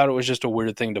week. I thought it was just a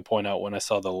weird thing to point out when I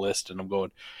saw the list, and I'm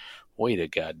going, wait a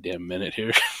goddamn minute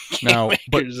here. Now,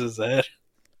 Akers is that.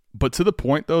 But to the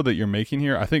point, though, that you're making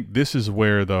here, I think this is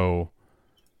where, though,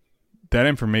 that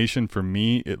information for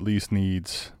me at least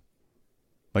needs,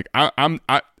 like,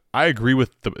 I agree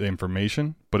with the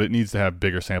information, but it needs to have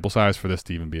bigger sample size for this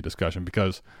to even be a discussion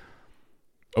because,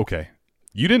 okay,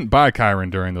 you didn't buy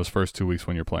Kyron during those first 2 weeks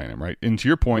when you're playing him, right? And to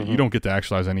your point, you don't get to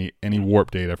actualize any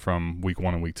warp data from week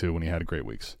 1 and week 2 when he had great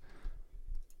weeks.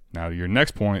 Now, to your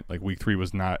next point, like week 3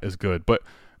 was not as good. But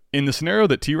in the scenario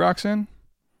that T-Rock's in,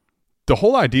 the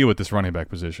whole idea with this running back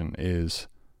position is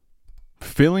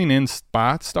filling in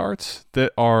spot starts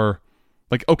that are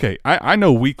like, okay, I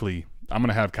know weekly I'm going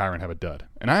to have Kyron have a dud.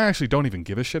 And I actually don't even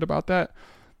give a shit about that.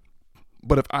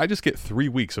 But if I just get 3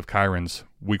 weeks of Kyron's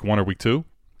week 1 or week 2,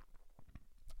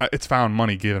 it's found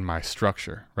money given my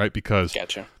structure, right? Because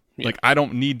gotcha. Like I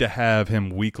don't need to have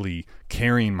him weekly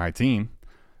carrying my team.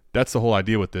 That's the whole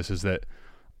idea with this is that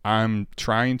I'm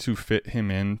trying to fit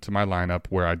him into my lineup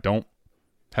where I don't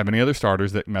have any other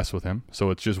starters that mess with him.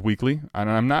 So it's just weekly. And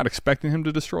I'm not expecting him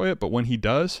to destroy it, but when he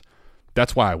does,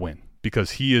 that's why I win.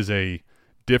 Because he is a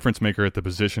difference maker at the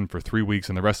position for 3 weeks,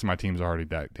 and the rest of my team's already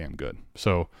that damn good.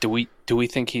 So do we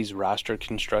think he's roster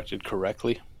constructed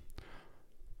correctly?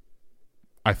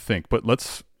 I think, but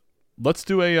let's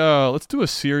do a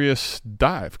serious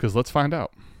dive because let's find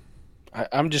out.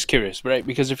 I'm just curious, right?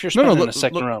 Because if you're spending a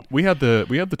second round, we had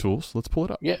the tools. Let's pull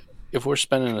it up. Yeah, if we're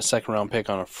spending a second round pick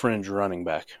on a fringe running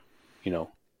back,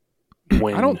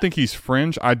 when I don't think he's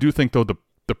fringe. I do think though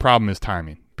the problem is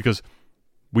timing because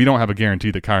we don't have a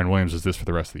guarantee that Kyron Williams is this for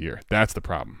the rest of the year. That's the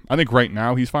problem. I think right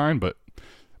now he's fine, but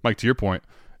Mike, to your point,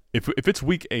 if it's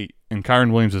week 8 and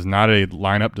Kyron Williams is not a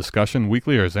lineup discussion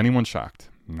weekly, or is anyone shocked?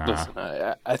 Nah.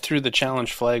 Listen, I threw the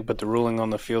challenge flag, but the ruling on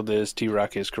the field is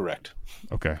T-Rock is correct.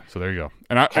 Okay, so there you go.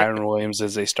 And Kyron Williams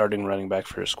is a starting running back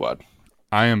for his squad.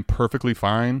 I am perfectly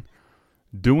fine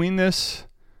doing this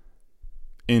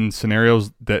in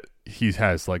scenarios that he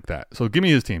has like that. So give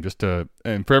me his team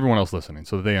and for everyone else listening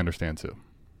so that they understand too.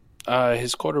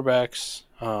 His quarterbacks,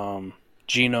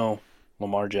 Geno,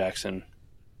 Lamar Jackson,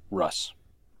 Russ.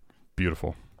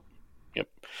 Beautiful. Yep.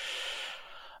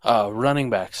 Running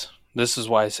backs. This is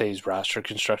why I say he's roster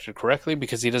constructed correctly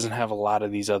because he doesn't have a lot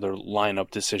of these other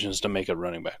lineup decisions to make a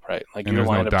running back, right? Like and your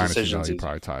there's lineup no dynasty decisions, value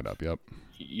probably tied up. Yep.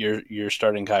 You're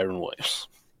starting Kyron Williams.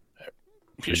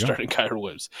 You're starting Kyron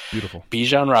Williams. Beautiful.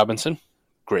 Bijan Robinson,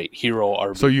 great hero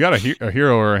RB. So you got a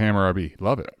hero or a hammer RB.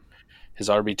 Love it. His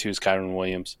RB2 is Kyron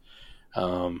Williams.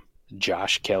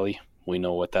 Josh Kelly, we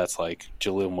know what that's like.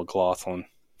 Jaleel McLaughlin.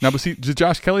 Now, but see, the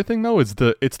Josh Kelly thing though, it's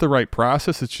the right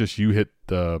process. It's just you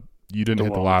didn't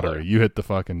hit the lottery. Player. You hit the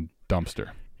fucking dumpster.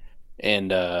 And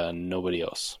nobody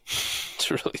else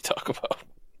to really talk about.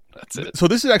 That's it. So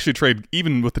this is actually a trade,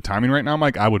 even with the timing right now,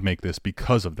 Mike, I would make this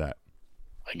because of that.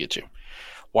 I get you.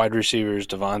 Wide receivers,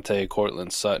 Devontae,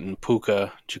 Cortland Sutton,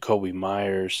 Puka, Jacoby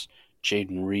Myers,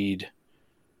 Jaden Reed,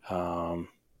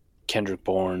 Kendrick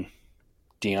Bourne,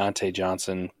 Deontay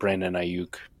Johnson, Brandon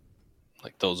Ayuk.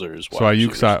 Like those are his wide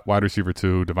receivers. So Ayuk's wide receiver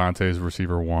 2, Devontae's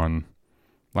receiver 1.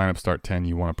 Lineup start 10.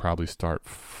 You want to probably start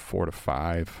 4 to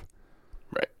 5.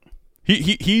 Right.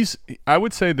 He's. I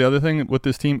would say the other thing with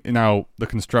this team now, the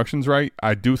construction's right.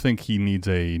 I do think he needs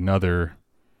another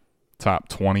top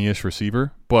 20-ish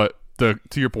receiver. But to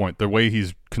your point, the way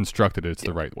he's constructed it's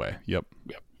the right way. Yep.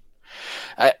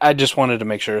 I just wanted to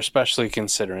make sure, especially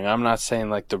considering I'm not saying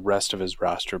like the rest of his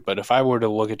roster, but if I were to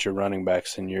look at your running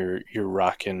backs and you're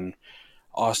rocking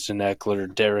Austin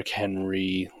Eckler, Derrick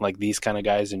Henry, like these kind of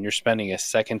guys, and you're spending a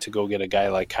second to go get a guy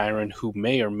like Kyron who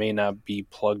may or may not be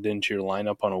plugged into your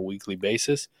lineup on a weekly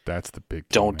basis. That's the big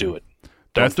key. Don't do it.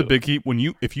 That's the big key.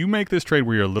 If you make this trade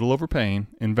where you're a little overpaying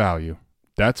in value,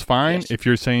 that's fine. Yes. If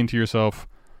you're saying to yourself,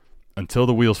 until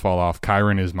the wheels fall off,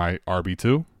 Kyron is my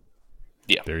RB2.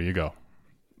 Yeah. There you go.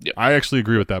 Yeah. I actually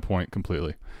agree with that point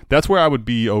completely. That's where I would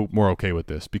be more okay with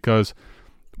this because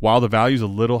while the value's a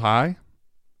little high,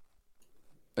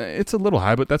 it's a little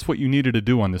high, but that's what you needed to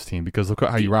do on this team because look at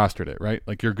how you rostered it, right?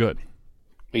 Like you're good.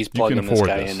 He's plugging this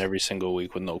guy in every single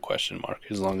week with no question mark,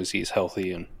 as long as he's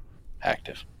healthy and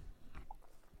active.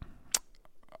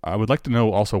 I would like to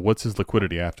know also what's his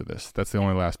liquidity after this. That's the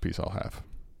only last piece I'll have.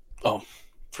 Oh,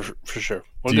 for sure.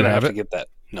 We're going to have to get that.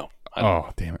 No. Oh,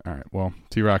 damn it. All right. Well,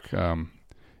 T-Rock,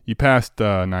 you passed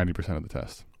 90% of the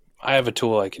test. I have a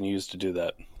tool I can use to do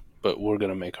that, but we're going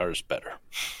to make ours better.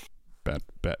 Bet.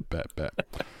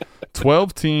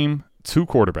 12-team,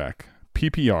 2-quarterback.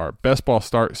 PPR, best ball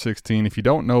start 16. If you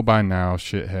don't know by now,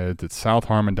 shitheads, it's South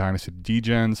Harmon Dynasty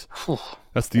Degens.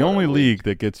 That's the only league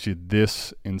that gets you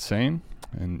this insane.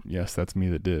 And yes, that's me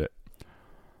that did it.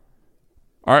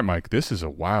 All right, Mike, this is a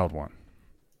wild one.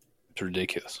 It's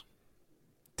ridiculous.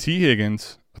 T.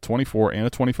 Higgins, a 24 and a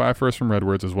 25 first from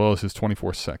Redwoods, as well as his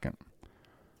 24 second.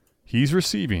 He's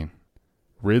receiving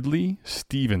Ridley,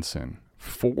 Stevenson,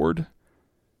 Ford,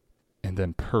 and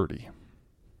then Purdy.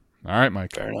 All right,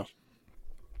 Mike. Fair enough.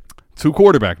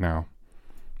 2-quarterback now.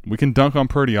 We can dunk on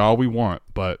Purdy all we want,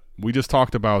 but we just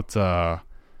talked about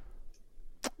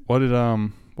what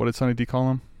did Sonny D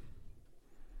call him?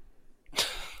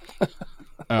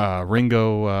 Johnny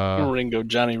Ringo.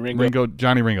 Johnny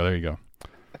Ringo. There you go.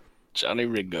 Johnny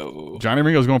Ringo. Johnny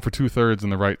Ringo's going for 2/3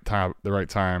 in the right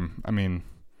time. I mean,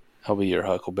 I'll be your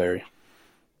Huckleberry.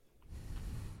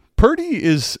 Purdy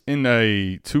is in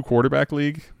a 2-quarterback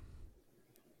league.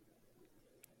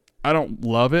 I don't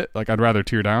love it. Like, I'd rather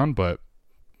tear down, but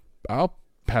I'll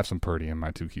have some Purdy in my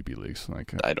 2 QB leagues.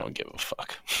 Like, I don't give a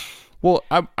fuck. Well,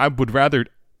 I would rather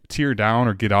tear down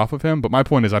or get off of him, but my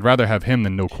point is I'd rather have him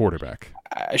than no quarterback.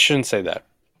 I shouldn't say that.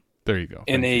 There you go.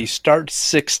 In a start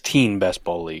 16 best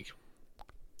ball league,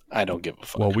 I don't give a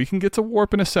fuck. Well, we can get to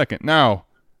warp in a second. Now,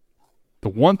 the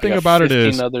one thing about it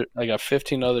is I got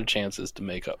 15 other chances to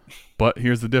make up. But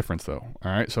here's the difference, though.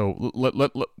 All right, so let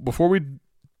before we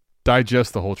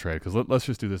digest the whole trade, because let's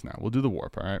just do this now. We'll do the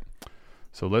warp, all right?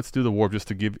 So let's do the warp just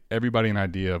to give everybody an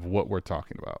idea of what we're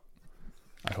talking about.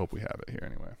 I hope we have it here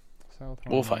anyway.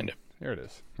 We'll find it. Here it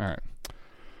is. All right.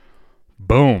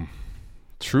 Boom.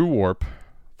 True warp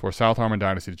for South Harmon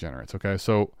Dynasty Degenerates. Okay,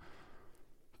 so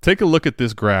take a look at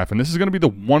this graph, and this is going to be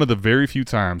one of the very few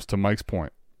times, to Mike's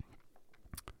point.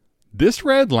 This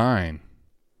red line,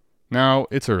 now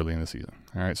it's early in the season.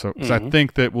 All right, so I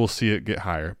think that we'll see it get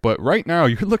higher. But right now,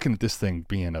 you're looking at this thing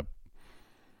being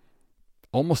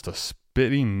almost a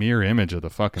spitting mirror image of the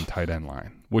fucking tight end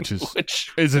line, which is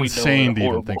insane to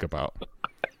even think about.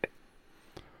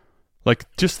 Like,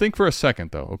 just think for a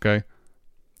second, though, okay?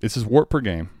 This is warp per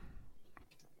game.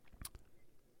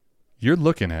 You're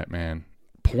looking at, man,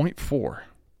 0.4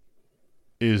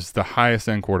 is the highest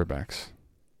end quarterbacks.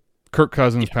 Kirk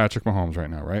Cousins, Patrick Mahomes right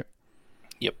now, right?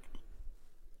 Yep.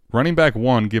 Running back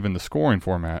 1, given the scoring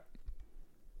format,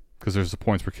 because there's the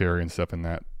points per carry and stuff in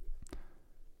that,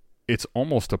 it's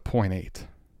almost a 0.8.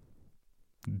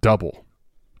 Double.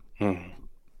 And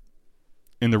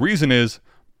the reason is,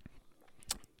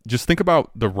 just think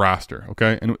about the roster,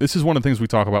 okay? And this is one of the things we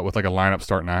talk about with like a lineup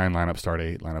start 9, lineup start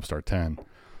 8, lineup start 10.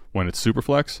 When it's super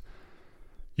flex,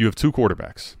 you have 2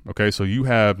 quarterbacks, okay? So you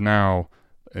have now,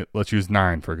 let's use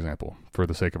 9, for example, for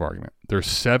the sake of argument. There's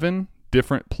 7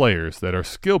 different players that are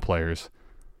skill players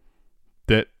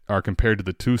that are compared to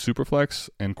the 2 super flex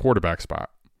and quarterback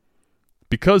spot.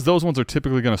 Because those ones are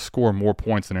typically going to score more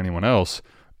points than anyone else,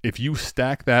 if you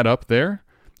stack that up there,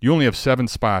 you only have 7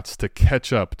 spots to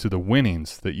catch up to the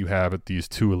winnings that you have at these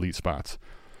 2 elite spots.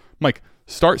 Mike,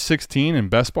 start 16 in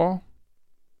best ball.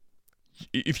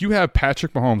 If you have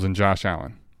Patrick Mahomes and Josh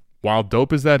Allen, while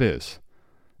dope as that is,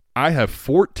 I have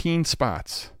 14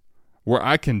 spots where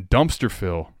I can dumpster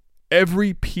fill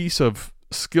every piece of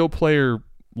skill player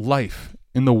life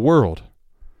in the world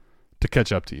to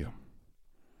catch up to you.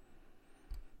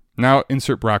 Now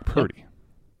insert Brock Purdy.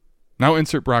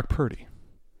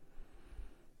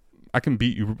 I can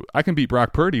beat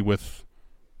Brock Purdy with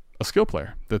a skill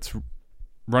player that's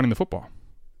running the football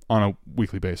on a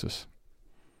weekly basis.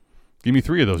 Give me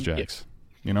 3 of those Jags,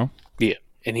 you know? Yeah,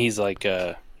 and he's like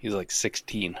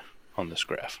 16 on this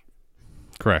graph.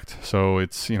 Correct. So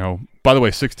it's, by the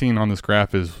way, 16 on this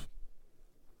graph is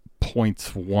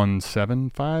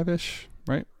 0.175-ish,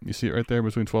 right? You see it right there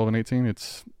between 12 and 18?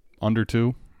 It's under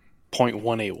 2.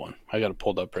 0.181. I got it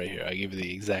pulled up right here. I give you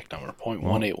the exact number.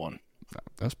 0.181.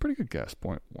 That's a pretty good guess.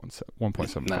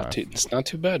 1.75. It's not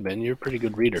too bad, man. You're a pretty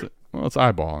good reader. It's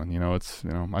eyeballing.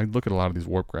 I look at a lot of these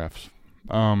warp graphs.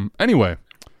 Anyway.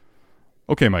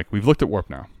 Okay, Mike, we've looked at warp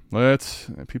now.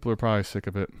 People are probably sick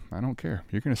of it. I don't care.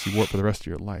 You're going to see warp for the rest of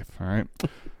your life, all right?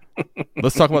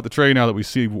 Let's talk about the trade now that we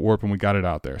see warp and we got it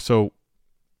out there. So,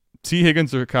 T.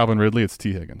 Higgins or Calvin Ridley, it's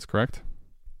T. Higgins, correct?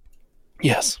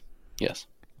 Yes.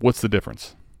 What's the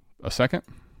difference? A second?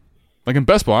 Like in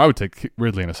best ball, I would take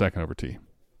Ridley in a second over T.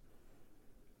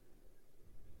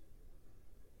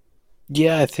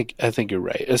 Yeah, I think you're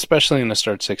right, especially in the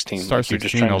start 16. Start like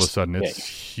 16, all of a sudden, it's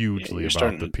hugely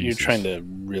about the pieces. You're trying to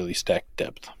really stack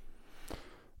depth.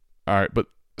 All right, but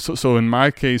so in my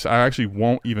case, I actually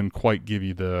won't even quite give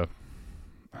you the.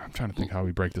 I'm trying to think how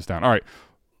we break this down. All right,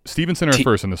 Stevenson or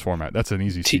first in this format. That's an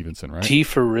easy Stevenson, right? T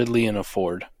for Ridley and a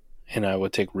Ford, and I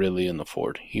would take Ridley in the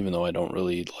Ford, even though I don't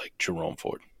really like Jerome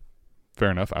Ford. Fair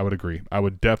enough. I would agree. I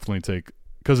would definitely take.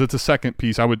 Because it's a second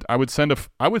piece, I would send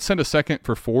a second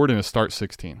for Ford and a start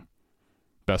 16.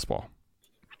 Best ball.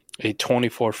 A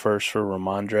 24 first for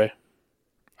Ramondre.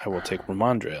 I will take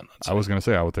Ramondre on that side. I was gonna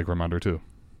say I would take Ramondre too.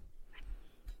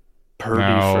 Purdy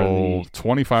now, for the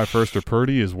 25 first or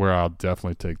Purdy is where I'll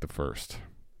definitely take the first.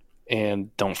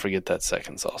 And don't forget that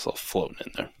second's also floating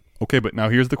in there. Okay, but now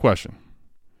here's the question.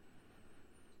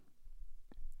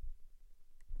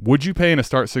 Would you pay in a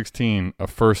start 16 a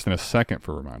first and a second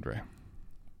for Ramondre?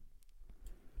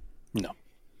 No.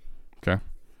 Okay.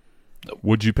 Nope.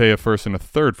 Would you pay a first and a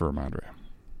third for Ramondre?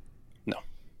 No.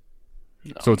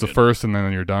 So it's a first and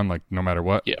then you're done, like no matter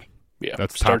what. Yeah.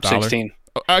 That's start top dollar? 16.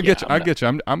 Oh, I get you.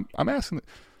 I'm asking.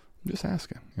 I'm just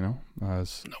asking. You know,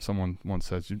 as someone once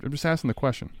said, I'm just asking the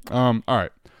question. All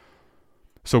right.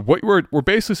 So what we're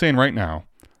basically saying right now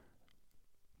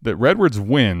that Redwoods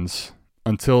wins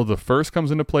until the first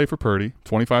comes into play for Purdy,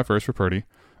 25 first for Purdy,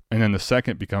 and then the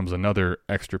second becomes another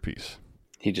extra piece.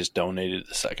 He just donated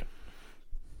the second.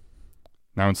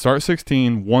 Now in start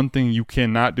 16, one thing you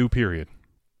cannot do, period,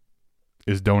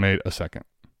 is donate a second.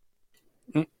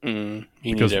 You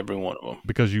need every one of them.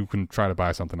 Because you can try to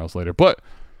buy something else later. But,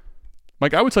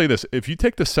 Mike, I would tell you this. If you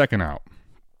take the second out,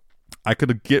 I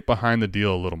could get behind the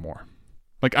deal a little more.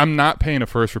 Like, I'm not paying a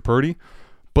first for Purdy,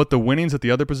 but the winnings at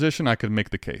the other position, I could make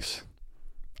the case.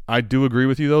 I do agree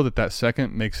with you, though, that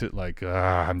second makes it like,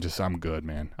 I'm good,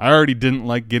 man. I already didn't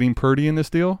like getting Purdy in this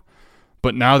deal,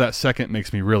 but now that second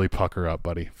makes me really pucker up,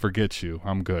 buddy. Forget you.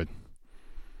 I'm good.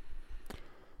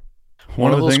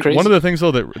 One of the things,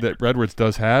 though, that Redwoods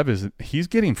does have is he's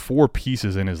getting 4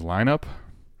 pieces in his lineup.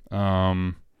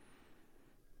 So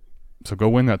go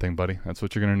win that thing, buddy. That's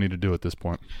what you're going to need to do at this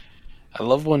point. I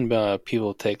love when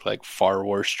people take like far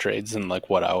worse trades than like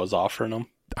what I was offering them.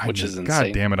 Which is insane.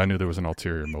 God damn it! I knew there was an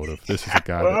ulterior motive. This is a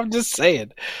guy. Well, I'm just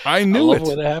saying. I knew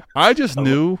it. I just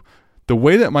knew the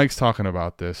way that Mike's talking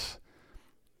about this,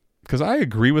 because I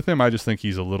agree with him. I just think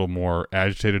he's a little more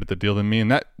agitated at the deal than me.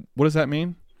 And what does that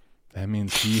mean? That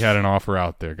means he had an offer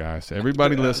out there, guys.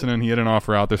 Everybody listening, he had an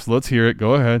offer out there. So let's hear it.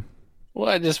 Go ahead. Well,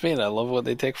 I just mean I love when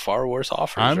they take far worse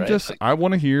offers. I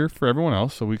want to hear for everyone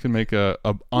else so we can make a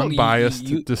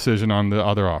unbiased decision on the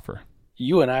other offer.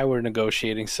 You and I were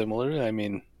negotiating similar. I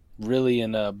mean, really,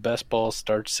 in a best ball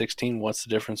start 16, what's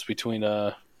the difference between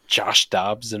Josh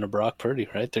Dobbs and a Brock Purdy,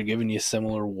 right? They're giving you a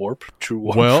similar true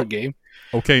warp for game.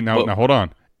 Okay, now hold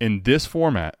on. In this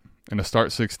format, in a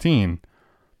start 16,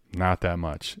 not that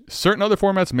much. Certain other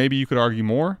formats, maybe you could argue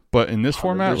more, but in this 100%?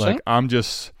 Format, like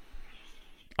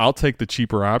I'll take the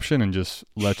cheaper option and just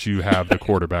let you have the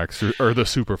quarterbacks or the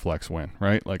super flex win,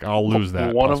 right? Like I'll lose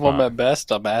that. One of them at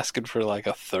best, I'm asking for like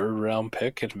a 3rd round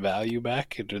pick and value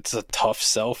back. And it's a tough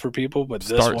sell for people, but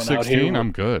this start one 16, out here,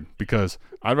 I'm good because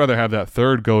I'd rather have that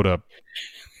 3rd go to.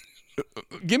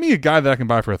 Give me a guy that I can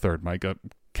buy for a 3rd, Mike.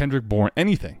 Kendrick Bourne,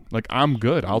 anything. Like I'm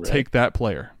good. I'll take that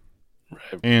player.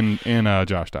 Right. And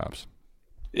Josh Dobbs.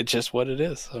 It's just what it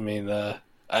is. I mean,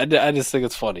 I just think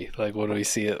it's funny. Like when we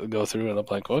see it go through, and I'm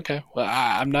like, okay, well,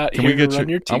 I'm not here to run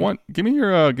your team. Give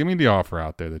me the offer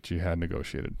out there that you had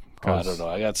negotiated. I don't know.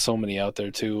 I got so many out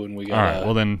there too, and we got. All right,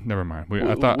 well then, never mind.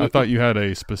 I thought you had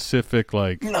a specific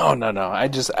like. No. I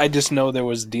just know there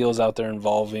was deals out there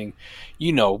involving,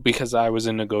 because I was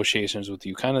in negotiations with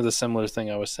you. Kind of the similar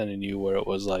thing I was sending you, where it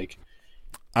was like.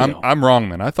 I'm wrong,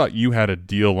 man. I thought you had a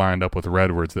deal lined up with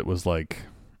Redwoods that was like,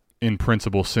 in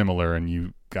principle, similar, and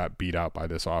you got beat out by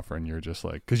this offer, and you're just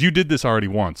like, because you did this already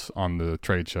once on the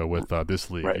trade show with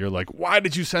this league. Right. You're like, why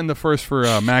did you send the first for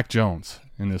Mac Jones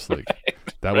in this league? Right.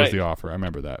 That was the offer. I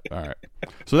remember that. All right.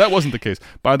 So that wasn't the case.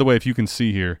 By the way, if you can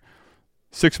see here,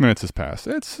 6 minutes has passed.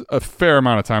 It's a fair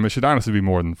amount of time. It should honestly be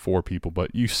more than 4 people,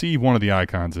 but you see one of the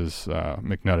icons is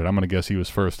McNutted. I'm going to guess he was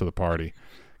first to the party.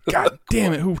 God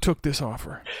damn it, who took this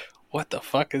offer? What the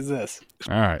fuck is this?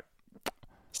 All right.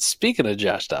 Speaking of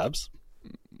Josh Dobbs.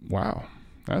 Wow.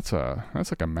 That's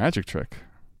like a magic trick.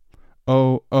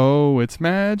 Oh, it's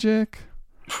magic.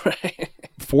 Right.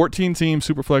 14-team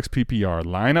Superflex PPR.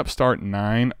 Lineup start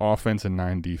 9 offense and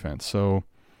 9 defense. So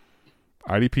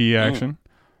IDP action.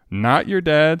 Not your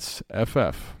dad's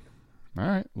FF. All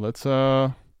right, let's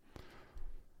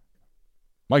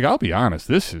Like, I'll be honest,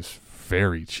 this is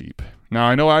very cheap. Now,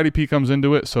 I know IDP comes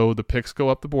into it, so the picks go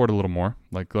up the board a little more.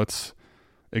 Like, let's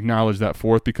acknowledge that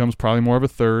fourth becomes probably more of a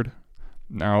third.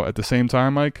 Now, at the same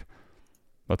time, Mike,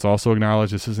 let's also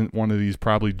acknowledge this isn't one of these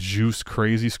probably juice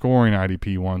crazy scoring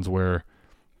IDP ones where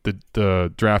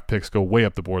the draft picks go way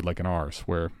up the board like in ours,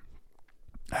 where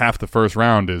half the first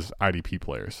round is IDP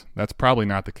players. That's probably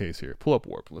not the case here. Pull up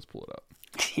Warp. Let's pull it up.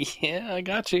 Yeah, I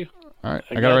got you. All right,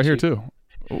 I got it right here too.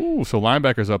 Ooh, so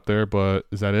linebacker's up there, but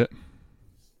is that it?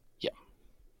 Yeah.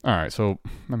 All right, so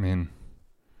I mean,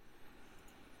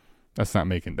 that's not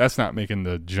making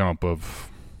the jump of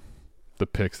the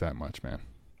picks that much, man.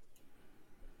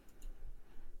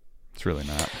 It's really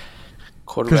not.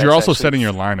 Because you're also setting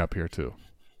your lineup here too.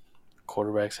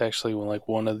 Quarterback's actually like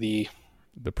one of the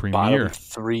premier bottom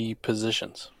 3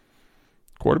 positions.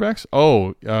 Quarterbacks?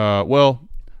 Oh, well,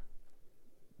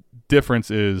 difference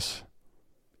is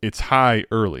it's high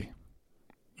early,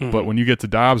 but when you get to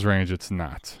Dobbs' range, it's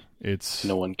not. It's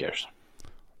no one cares.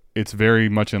 It's very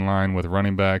much in line with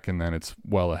running back, and then it's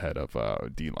well ahead of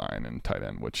D-line and tight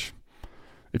end, which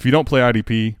if you don't play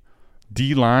IDP,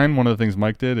 D-line, one of the things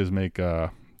Mike did is make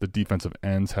the defensive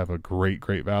ends have a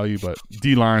great value, but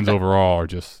D-lines overall are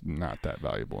just not that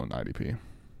valuable in IDP.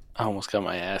 I almost got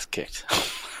my ass kicked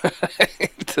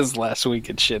this last week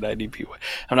at shit IDP.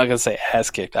 I'm not going to say ass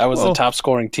kicked. I was the top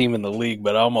scoring team in the league,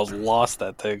 but I almost lost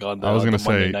that thing on the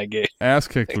Monday night game. Ass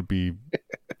kicked would be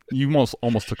you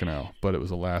almost took an L, but it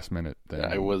was a last minute thing.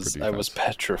 I was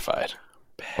petrified.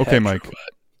 Okay, Mike.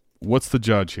 What's the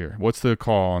judge here? What's the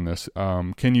call on this?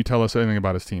 Can you tell us anything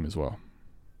about his team as well?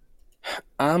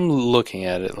 I'm looking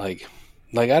at it like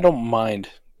I don't mind.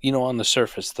 You know, on the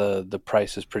surface, the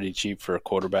price is pretty cheap for a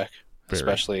quarterback,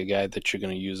 especially a guy that you're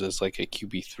going to use as like a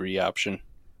QB3 option.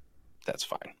 That's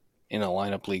fine. In a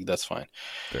lineup league, that's fine.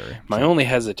 My only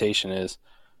hesitation is,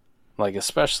 like,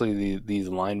 especially these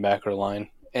linebacker line,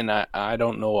 and I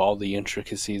don't know all the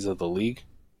intricacies of the league,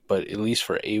 but at least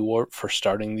for A-Warp, for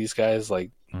starting these guys,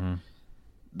 like,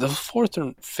 the 4th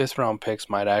and 5th round picks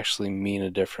might actually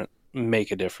make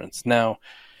a difference. Now,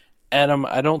 Adam,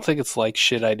 I don't think it's like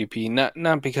shit IDP,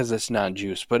 not because it's not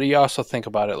juice, but you also think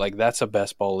about it like that's a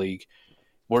best ball league.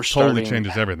 We're totally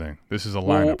changes everything. This is a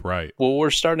lineup, right? Well,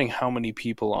 we're starting how many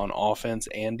people on offense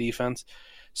and defense.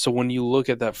 So when you look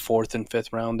at that 4th and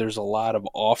 5th round, there's a lot of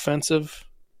offensive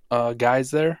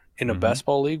guys there in a best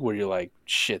ball league where you're like,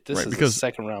 shit, this is the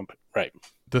 2nd round, right?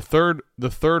 The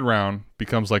third round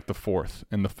becomes like the 4th,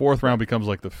 and the 4th round becomes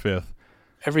like the 5th.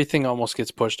 Everything almost gets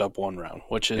pushed up 1 round,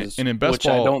 which I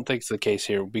ball, don't think is the case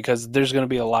here, because there's going to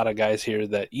be a lot of guys here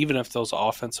that even if those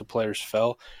offensive players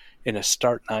fell in a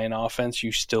start 9 offense,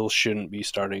 you still shouldn't be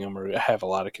starting them or have a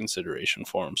lot of consideration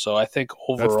for them. So I think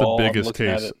overall, that's the biggest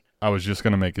case I was just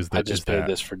going to make is that I just paid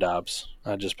this for Dobbs.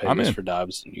 I just paid this for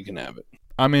Dobbs, and you can have it.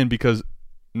 I'm in because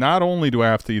not only do I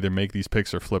have to either make these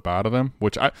picks or flip out of them,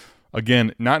 which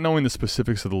again, not knowing the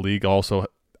specifics of the league also.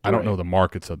 I don't know the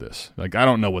markets of this. Like, I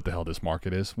don't know what the hell this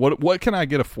market is. What can I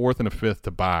get a 4th and a 5th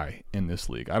to buy in this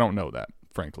league? I don't know that,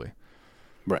 frankly.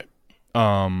 Right.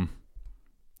 The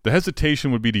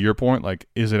hesitation would be to your point, like,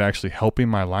 is it actually helping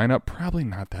my lineup? Probably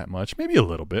not that much. Maybe a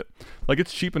little bit. Like,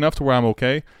 it's cheap enough to where I'm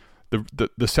okay.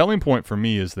 The selling point for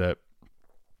me is that,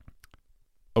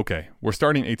 okay, we're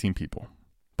starting 18 people.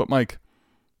 But, Mike,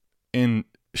 in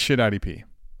shit IDP,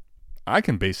 I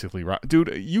can basically –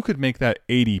 dude, you could make that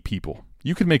 80 people.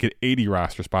 You could make it 80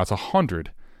 roster spots,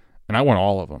 100, and I want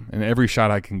all of them and every shot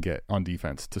I can get on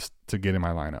defense to get in my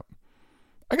lineup.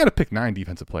 I got to pick 9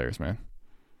 defensive players, man.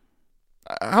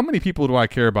 How many people do I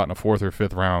care about in a 4th or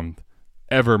 5th round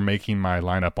ever making my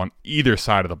lineup on either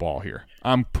side of the ball here?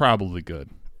 I'm probably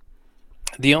good.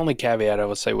 The only caveat I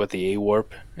would say with the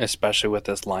A-Warp, especially with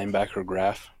this linebacker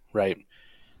graph, right?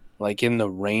 Like in the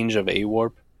range of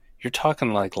A-Warp, you're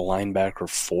talking like linebacker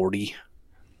 40.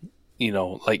 You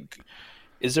know, like,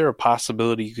 is there a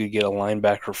possibility you could get a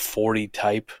linebacker 40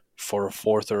 type for a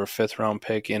 4th or a 5th round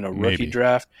pick in a rookie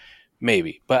draft?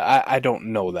 Maybe, but I don't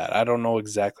know that. I don't know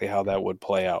exactly how that would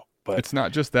play out. But it's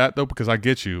not just that, though, because I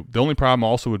get you. The only problem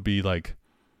also would be, like,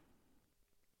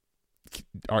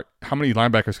 how many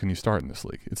linebackers can you start in this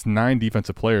league? It's 9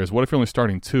 defensive players. What if you're only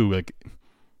starting 2? Like,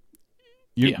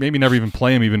 you maybe never even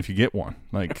play them, even if you get one.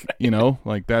 Like, you know,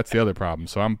 like that's the other problem.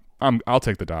 So I'll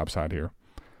take the Dobbs side here.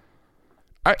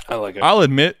 I like it. I'll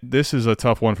admit this is a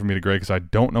tough one for me to grade because I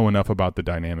don't know enough about the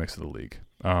dynamics of the league.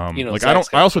 Like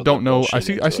I also don't know. I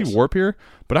see Warp here,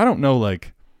 but I don't know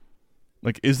like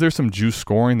is there some juice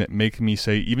scoring that make me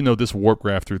say, even though this Warp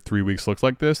graph through 3 weeks looks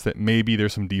like this, that maybe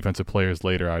there's some defensive players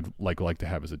later I'd like to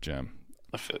have as a gem.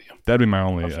 I feel you. That'd be my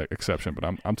only exception, but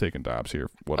I'm taking Dobbs here.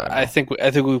 I think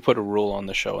we put a rule on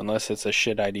the show. Unless it's a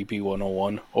shit IDP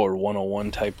 101 or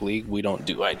 101 type league, we don't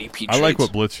do IDP trades. I like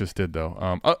what Blitz just did,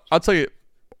 though. I'll tell you,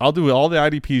 I'll do all the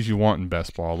IDPs you want in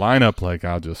best ball. Lineup, like,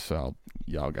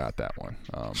 y'all got that one.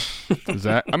 Is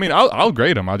that? I mean, I'll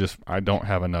grade them. I don't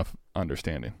have enough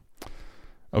understanding.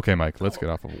 Okay, Mike, let's get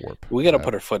off of a warp. We got to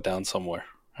put our foot down somewhere.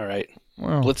 All right.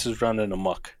 Well, Blitz is running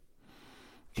amok.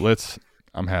 Blitz,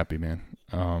 I'm happy, man.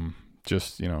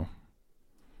 Just, a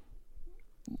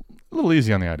little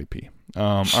easy on the IDP.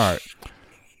 All right.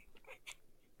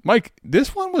 Mike,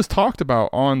 this one was talked about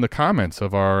on the comments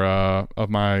of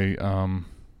my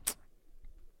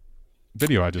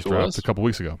video I just dropped a couple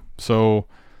weeks ago. So,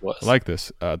 I like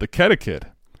this. The Keta Kid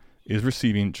is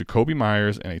receiving Jacoby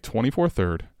Myers and a 24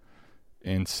 third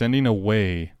and sending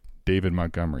away David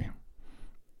Montgomery.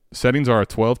 Settings are a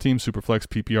 12-team Superflex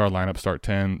PPR lineup, start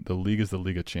 10. The league is the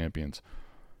League of Champions.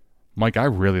 Mike, I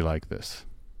really like this.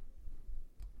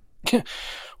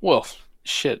 Well,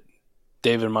 shit.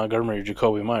 David Montgomery or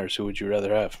Jacoby Myers, who would you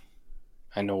rather have?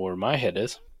 I know where my head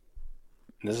is.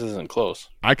 This isn't close.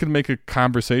 I could make a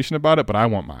conversation about it, but I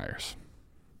want Myers.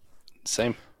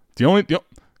 Same. I'm going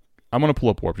to pull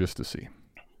up Warp just to see.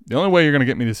 The only way you're going to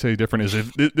get me to say different is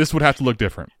if this would have to look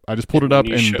different. I just pulled it up,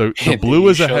 and the blue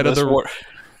is ahead of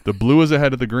the blue is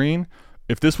ahead of the green.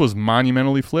 If this was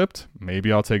monumentally flipped,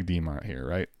 maybe I'll take D-Mont here,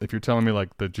 right? If you're telling me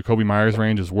like the Jacoby Myers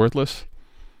range is worthless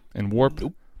and warped,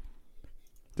 nope.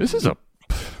 This is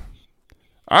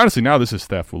honestly, now this is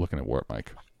theft. We're looking at warp,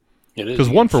 Mike. It is. Because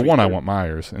 1 for 1, I want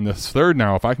Myers. And this third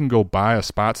now, if I can go buy a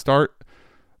spot start,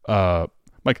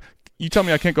 Mike, you tell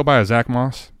me I can't go buy a Zach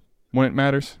Moss when it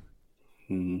matters?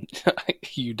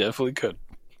 You definitely could.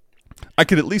 I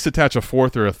could at least attach a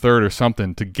fourth or a third or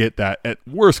something to get that at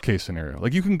worst case scenario.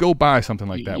 Like you can go buy something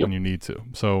like that when you need to.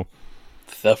 So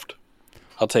theft.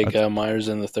 I'll take Myers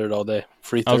in the third all day.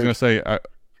 Free third. I was going to say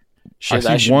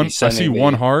I see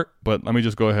one heart, but let me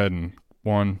just go ahead and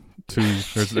 1, 2.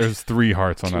 There's 3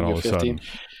 hearts on that all of a sudden.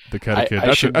 The Keta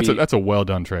Kid. That's a well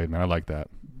done trade, man. I like that.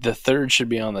 The third should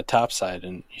be on the top side,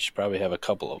 and you should probably have a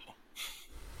couple of them.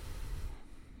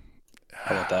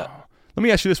 How about that? Let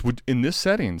me ask you this: in this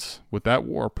settings with that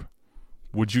warp,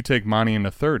 would you take Monty in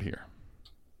the third here?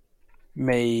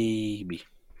 Maybe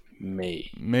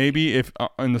if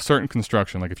in the certain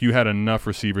construction, like if you had enough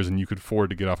receivers and you could afford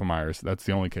to get off of Myers, that's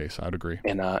the only case. I'd agree.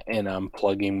 And I'm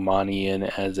plugging Monty in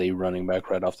as a running back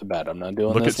right off the bat. I'm not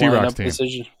doing Look this at T-Rock's lineup team.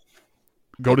 decision.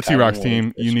 Go to T-Rock's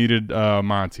team. You needed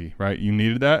Monty, right? You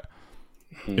needed that.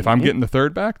 Mm-hmm. If I'm getting the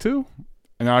third back too,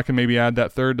 and now I can maybe add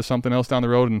that third to something else down the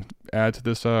road and add to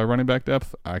this running back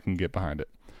depth, I can get behind it.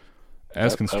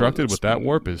 As constructed with that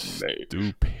warp is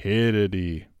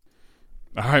stupidity.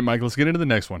 All right, Mike, let's get into the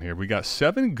next one here. We got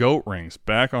 7 goat rings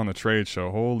back on the trade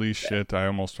show. Holy shit, I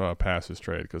almost passed this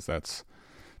trade because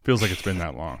feels like it's been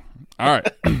that long. All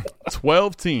right,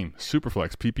 12-team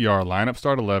Superflex PPR lineup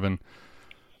start 11,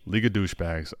 League of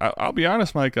Douchebags. I'll be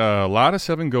honest, Mike, a lot of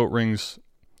 7 goat rings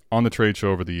on the trade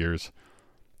show over the years.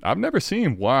 I've never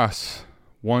seen WAS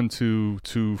 1, 2,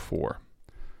 2, 4.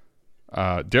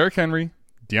 Derrick Henry,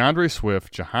 DeAndre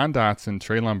Swift, Jahan Dotson,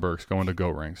 Treylon Burks going to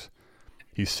goat rings.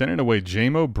 He's sending away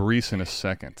J-Mo Bryce in a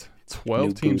second.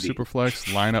 12-team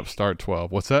Superflex lineup start 12.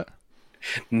 What's that?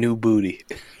 New booty.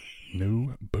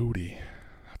 New booty.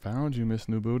 I found you, Miss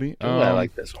New Booty. I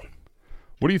like this one.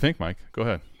 What do you think, Mike? Go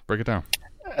ahead. Break it down.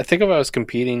 I think if I was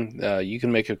competing, you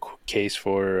can make a case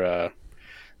for,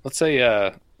 let's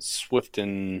say, Swift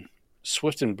and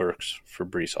Burks for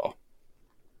Bryce Hall.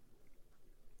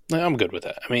 I'm good with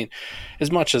that. I mean,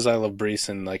 as much as I love Bryce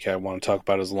and like I want to talk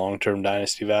about his long-term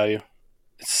dynasty value,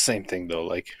 it's the same thing though.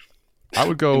 Like I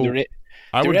would go. The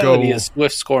reality is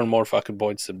Swift scoring more fucking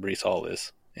points than Bryce Hall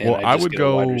is, and I would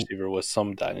go a wide receiver with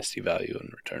some dynasty value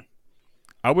in return.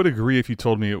 I would agree if you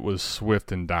told me it was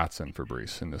Swift and Dotson for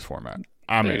Bryce in this format.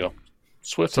 There you go.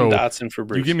 Swift and Dotson for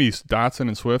Bryce. You give me Dotson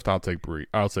and Swift, I'll take Bryce.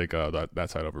 I'll take that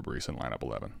side over Bryce in lineup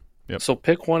 11. Yep. So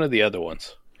pick one of the other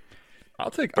ones. I'll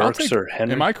take Burks or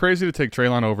Henry. Am I crazy to take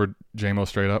Treylon over J-Mo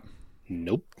straight up?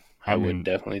 Nope. I would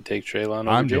definitely take Treylon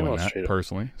over J-Mo straight up.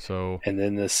 Personally. So, and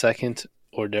then the second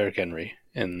or Derrick Henry.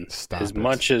 And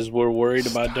much as we're worried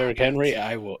about Derrick Henry,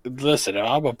 I will listen.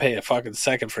 I'm gonna pay a fucking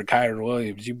second for Kyron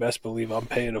Williams. You best believe I'm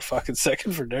paying a fucking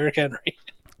second for Derrick Henry.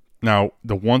 Now,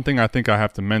 the one thing I think I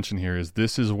have to mention here is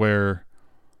this is where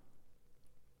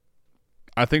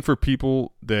I think for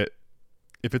people that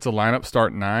if it's a lineup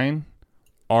start 9,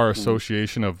 our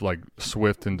association of like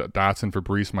Swift and Dotson for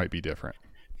Bryce might be different.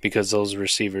 because those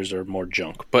receivers are more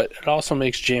junk. But it also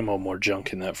makes JMO more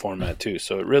junk in that format too.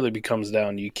 So it really becomes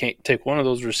down. You can't take one of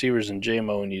those receivers in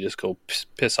JMO and you just go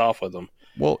piss off with them.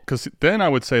 Well, because then I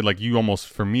would say, like, you almost,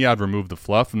 for me, I'd remove the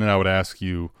fluff, and then I would ask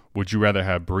you, would you rather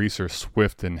have Bryce or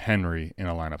Swift and Henry in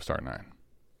a lineup start 9?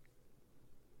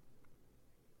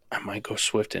 I might go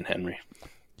Swift and Henry.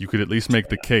 You could at least make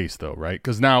the case, though, right?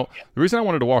 Because now, the reason I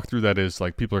wanted to walk through that is,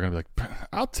 like, people are going to be like,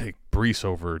 I'll take Bryce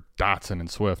over Dotson and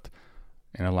Swift.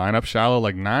 In a lineup shallow,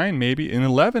 like 9, maybe. In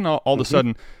 11, all of a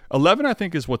sudden, 11, I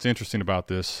think, is what's interesting about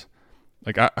this.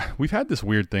 Like, we've had this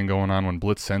weird thing going on when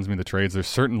Blitz sends me the trades. There's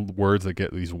certain words that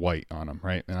get these white on them,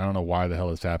 right? And I don't know why the hell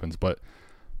this happens, but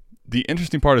the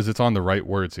interesting part is it's on the right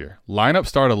words here. Lineup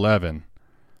start 11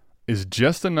 is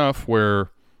just enough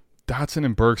where Dotson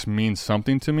and Burks mean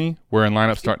something to me, where in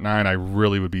lineup start 9, I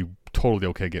really would be totally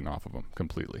okay getting off of them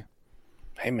completely.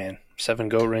 Hey, man, 7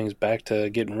 goat rings back to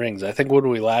getting rings. I think when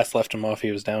we last left him off,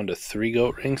 he was down to 3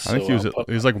 goat rings. I think he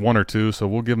was like 1 or 2, so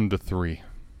we'll give him to 3.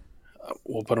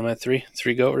 We'll put him at 3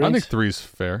 goat rings? I think 3 is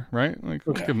fair, right? Like,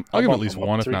 okay. I'll give him at least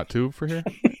 1, if not 2 for here.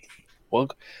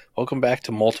 Welcome back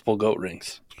to multiple goat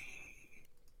rings.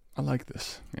 I like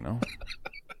this, you know.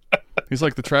 He's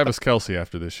like the Travis Kelce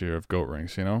after this year of goat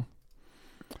rings, you know.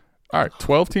 All right,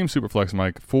 12-team Superflex,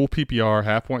 Mike. Full PPR,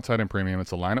 half-point side and premium.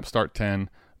 It's a lineup start 10.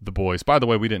 The boys. By the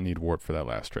way, we didn't need Warp for that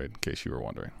last trade, in case you were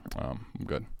wondering. I'm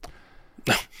good.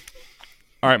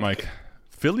 All right, Mike.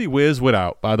 Philly Wiz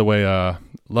Without. By the way,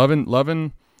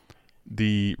 loving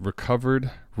the recovered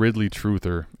Ridley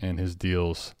Truther and his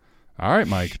deals. All right,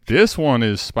 Mike. This one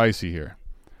is spicy here.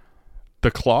 The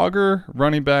clogger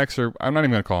running backs are, I'm not even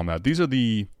going to call them that. These are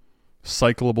the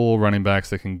cyclable running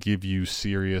backs that can give you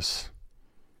serious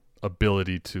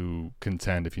ability to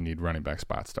contend if you need running back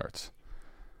spot starts.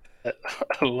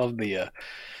 I love the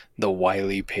Wile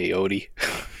Peyote,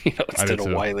 instead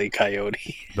of Wile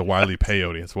Coyote. The Wile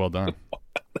Peyote. It's well done.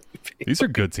 These are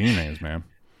good team names, man.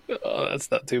 Oh, that's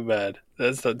not too bad.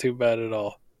 That's not too bad at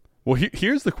all. Well,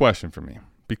 here's the question for me.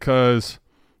 Because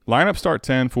lineup start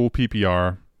 10, full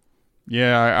PPR.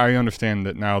 Yeah, I understand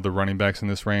that now the running backs in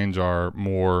this range are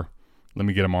more, let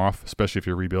me get them off, especially if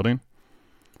you're rebuilding.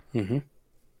 Mm-hmm.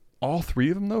 All 3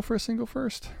 of them, though, for a single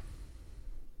first?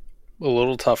 A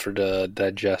little tougher to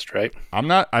digest, right? I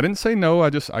didn't say no. I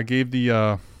gave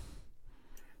the.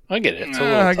 I get it. It's a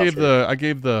little tougher. I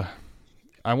gave the.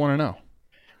 I want to know.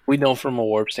 We know from a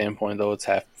Warp standpoint, though, it's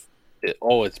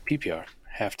it's PPR,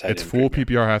 half tight. It's full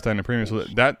premium. PPR, half tight and premium. So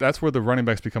that's where the running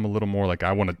backs become a little more like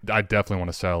I definitely want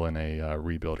to sell in a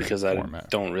rebuild because format. I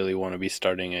don't really want to be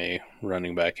starting a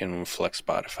running back in a flex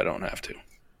spot if I don't have to.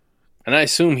 And I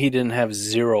assume he didn't have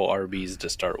 0 RBs to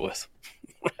start with,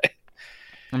 right?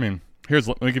 I mean.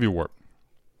 Let me give you a Warp.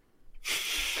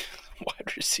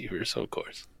 Wide receivers, of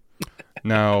course.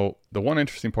 Now, the one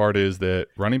interesting part is that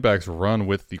running backs run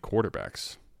with the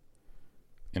quarterbacks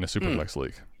in a Superflex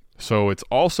league. So it's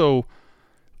also,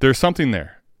 there's something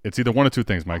there. It's either one of 2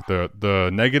 things, Mike. The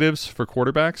negatives for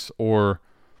quarterbacks, or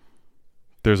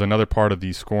there's another part of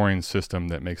the scoring system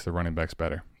that makes the running backs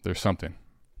better. There's something.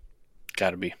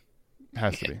 Gotta be.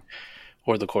 Has to be.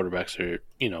 Or the quarterbacks are,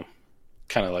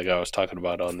 kind of like I was talking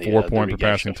about on the 4-point per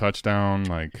passing touchdown,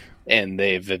 like, and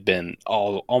they've been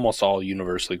almost all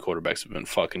universally quarterbacks have been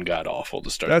fucking god awful to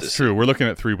start. That's true. We're looking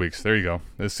at 3 weeks. There you go.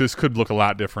 This could look a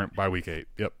lot different by week 8.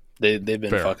 Yep, they've been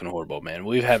fucking horrible, man.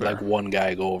 We've had like one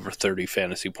guy go over 30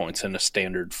 fantasy points in a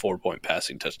standard 4-point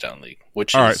passing touchdown league.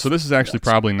 Which all right, so this is actually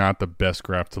probably not the best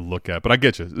graph to look at, but I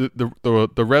get you.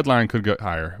 The red line could get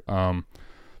higher.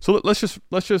 So let's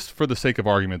just for the sake of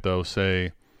argument though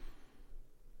say.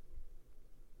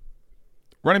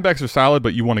 Running backs are solid,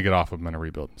 but you want to get off of them in a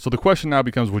rebuild. So the question now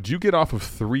becomes, would you get off of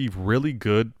 3 really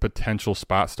good potential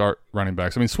spot start running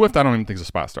backs? I mean, Swift I don't even think is a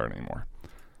spot start anymore.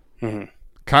 Mm-hmm.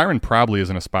 Kyron probably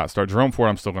isn't a spot start. Jerome Ford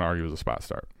I'm still going to argue is a spot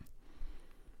start.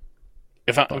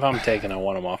 If I'm taking, I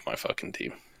want him off my fucking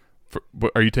team.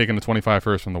 But are you taking the 25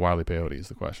 first from the Wile Peyote is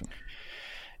the question.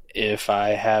 If I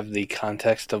have the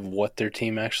context of what their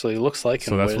team actually looks like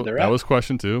and where they're at. That was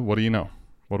question 2. What do you know?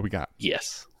 What do we got?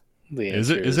 Yes. Is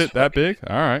it that big?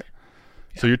 All right.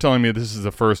 Yeah. So you're telling me this is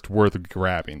the first worth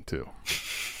grabbing too.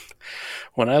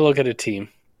 When I look at a team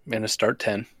in a start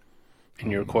 10,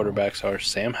 and your quarterbacks are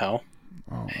Sam Howell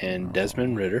and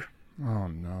Desmond Ridder. Oh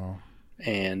no.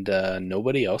 And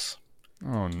nobody else.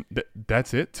 Oh,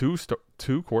 that's it? 2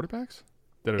 quarterbacks?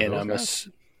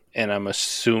 And I'm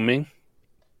assuming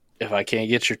if I can't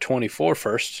get your 24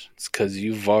 first, it's because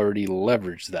you've already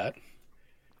leveraged that.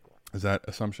 Is that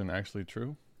assumption actually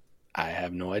true? I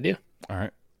have no idea. All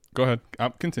right. Go ahead. I'll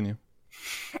continue.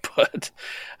 But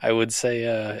I would say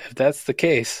if that's the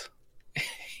case,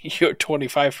 your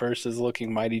 25 first is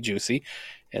looking mighty juicy.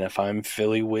 And if I'm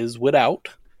Philly Whiz without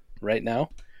right now,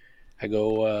 I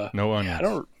go, no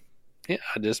onions.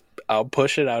 I'll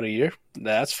push it out a year.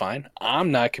 That's fine.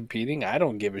 I'm not competing. I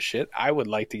don't give a shit. I would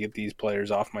like to get these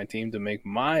players off my team to make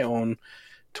my own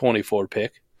 24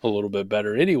 pick a little bit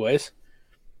better anyways.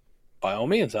 By all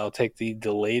means, I'll take the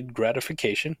delayed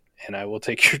gratification, and I will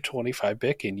take your 25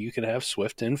 pick, and you can have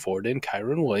Swift and Ford and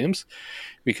Kyron Williams,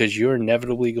 because you're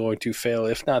inevitably going to fail.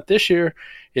 If not this year,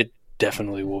 it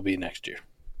definitely will be next year.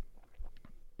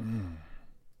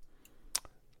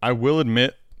 I will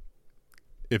admit,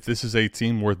 if this is a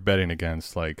team worth betting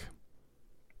against, like,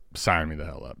 sign me the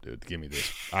hell up, dude. Give me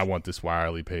this. I want this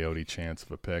Wiley Peyote chance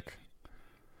of a pick.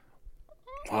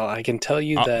 Well, I can tell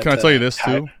you that. Can I tell you this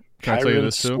too? Can I tell you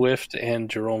this too? Swift and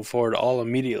Jerome Ford all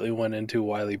immediately went into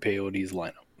Wiley Peyote's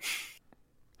lineup.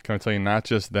 Can I tell you not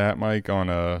just that, Mike? On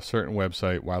a certain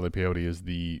website, Wiley Peyote is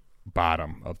the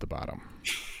bottom of the bottom.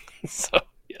 So,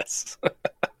 yes.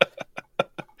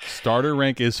 Starter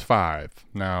rank is 5.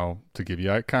 Now, to give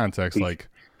you context, like,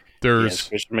 there's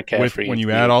McCaffrey when you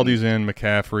add all these in,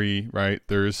 McCaffrey, right?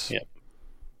 There's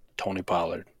Tony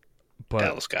Pollard,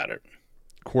 Dallas Goedert.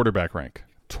 Quarterback rank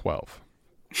 12.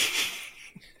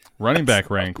 Running back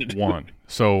rank 1.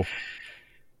 So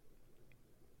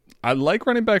I like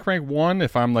running back rank 1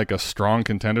 if I'm like a strong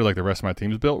contender, like the rest of my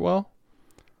team's built well.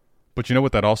 But you know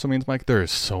what that also means, Mike? There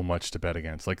is so much to bet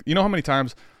against. Like, you know how many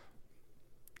times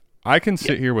I can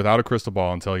sit here without a crystal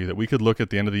ball and tell you that we could look at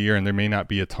the end of the year and there may not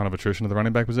be a ton of attrition to the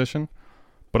running back position,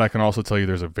 but I can also tell you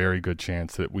there's a very good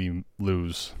chance that we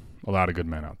lose a lot of good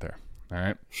men out there. All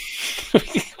right?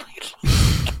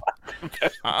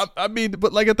 I mean,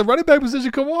 but like at the running back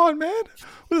position, come on, man.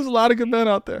 There's a lot of good men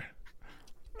out there.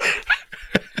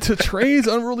 To trades,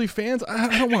 unruly fans,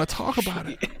 I don't want to talk about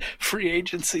it. Free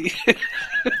agency.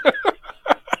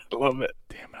 Love it.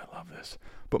 Damn it, I love this.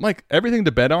 But Mike, everything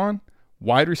to bet on,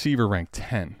 wide receiver rank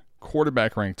 10,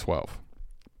 quarterback rank 12.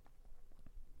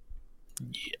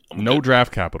 Yeah, no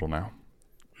draft capital now.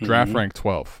 Draft rank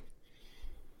 12.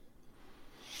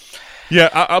 Yeah,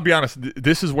 I'll be honest.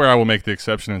 This is where I will make the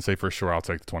exception and say for sure I'll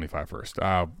take the 25 first.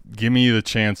 Give me the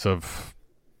chance of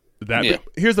that. Yeah.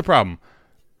 Here's the problem.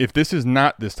 If this is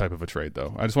not this type of a trade,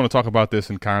 though, I just want to talk about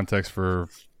this in context for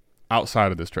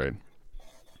outside of this trade.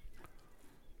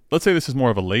 Let's say this is more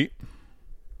of a late.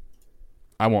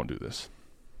 I won't do this.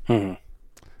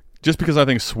 Just because I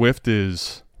think Swift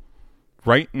is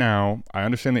right now. I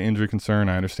understand the injury concern.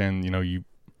 I understand,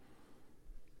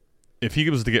 if he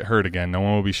was to get hurt again, no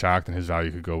one would be shocked and his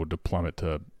value could go to plummet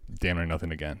to damn near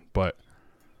nothing again. But,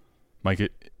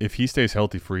 Mike, if he stays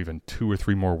healthy for even 2 or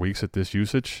 3 more weeks at this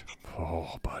usage,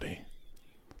 oh, buddy.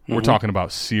 We're talking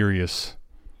about serious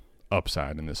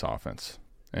upside in this offense.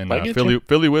 And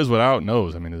Philly Whiz without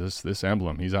knows. I mean, this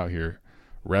emblem, he's out here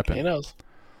repping. He knows.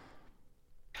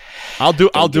 I'll do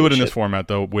it in this format,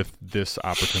 though, with this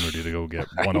opportunity to go get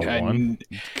 101.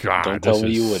 God, don't tell me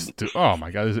you wouldn't. Oh,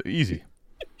 my God, this is easy.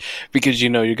 Because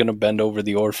you're going to bend over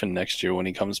the orphan next year when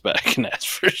he comes back and ask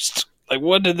first. Like,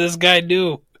 what did this guy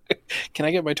do? Can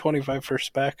I get my 25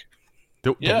 first back?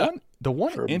 The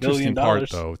one interesting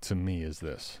part, though, to me is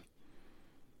this.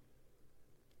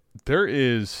 There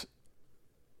is,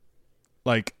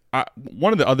 like,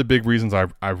 one of the other big reasons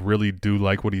I really do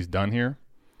like what he's done here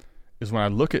is when I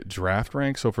look at draft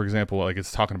rank. So, for example, like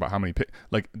it's talking about how many picks.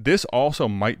 Like, this also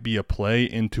might be a play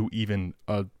into even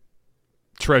a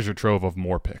treasure trove of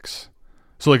more picks.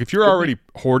 So, like, if you're already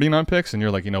hoarding on picks and you're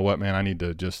like, you know what, man, I need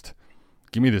to just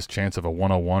give me this chance of a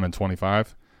 101 and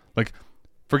 25. Like,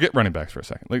 forget running backs for a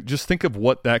second. Like, just think of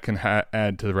what that can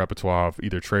add to the repertoire of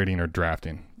either trading or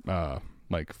drafting.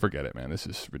 Like, forget it, man. This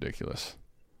is ridiculous.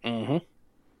 We're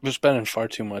spending far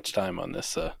too much time on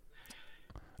this.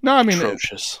 No, I mean,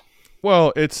 atrocious.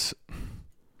 Well, it's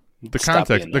the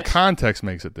context. The context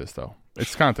makes it this, though.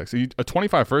 It's context. A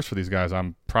 25 first for these guys,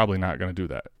 I'm probably not going to do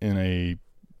that. In a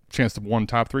chance to one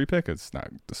top 3 pick, it's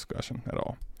not discussion at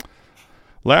all.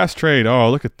 Last trade. Oh,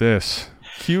 look at this.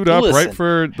 Queued up right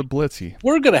for the Blitzy.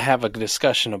 We're going to have a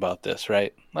discussion about this,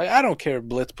 right? Like, I don't care if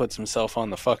Blitz puts himself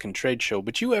on the fucking trade show,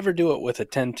 but you ever do it with a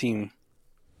 10-team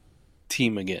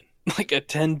team again? Like a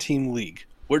 10-team league.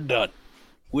 We're done.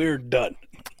 We're done.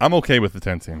 I'm okay with the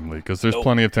 10-team league because there's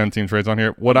plenty of 10-team trades on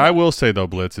here. What I will say, though,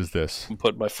 Blitz, is this. I'm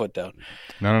putting my foot down.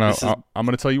 No. I'm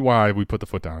going to tell you why we put the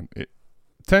foot down.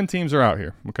 10 teams are out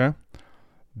here, okay?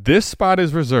 This spot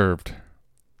is reserved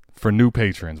for new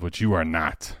patrons, which you are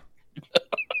not.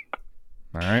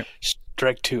 All right?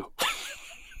 Strike 2.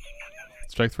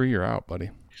 Strike 3, you're out, buddy.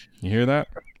 You hear that?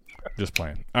 Just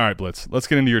playing. All right, Blitz. Let's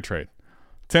get into your trade.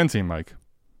 10-team, Mike.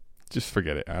 just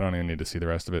forget it. I don't even need to see the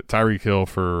rest of it. Tyreek Hill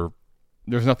for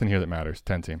there's nothing here that matters.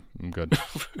 10 team. I'm good.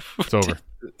 It's over.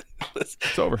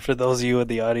 It's over. For those of you in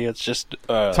the audience, just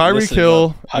Tyreek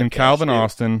Hill and Calvin dude.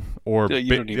 Austin, or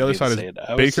the other side is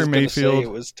Baker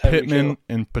Mayfield, Pittman,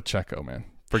 and Pacheco. Man,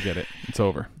 forget it. It's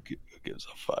over. Who gives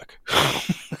a fuck?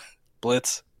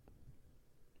 Blitz,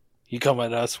 you come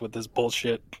at us with this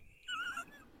bullshit.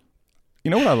 You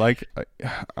know what I like?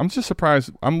 I'm just surprised.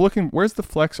 I'm looking. Where's the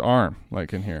flex arm?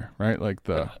 Like in here, right? Like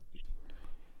the.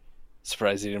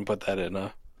 Surprised he didn't put that in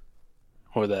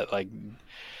or that like.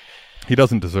 He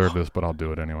doesn't deserve this, but I'll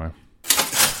do it anyway.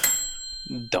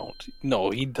 Don't.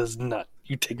 No, he does not.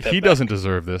 You take that. He back. doesn't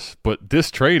deserve this, but this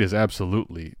trade is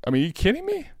absolutely. I mean, are you kidding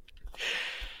me?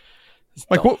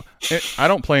 Like what? I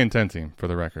don't play in 10 team for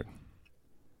the record.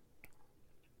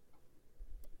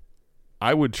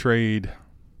 I would trade.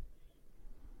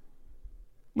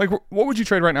 Like, what would you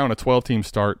trade right now in a 12-team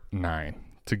start 9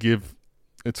 to give?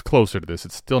 It's closer to this.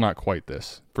 It's still not quite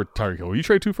this for Tyreek Hill. Will you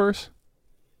trade 2 firsts?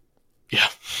 Yeah.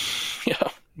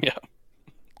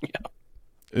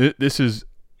 This is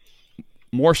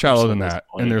more shallow than that,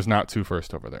 and there's not 2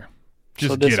 firsts over there.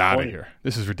 Just get out of here.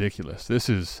 This is ridiculous. This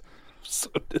is so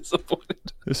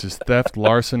disappointed. This is theft,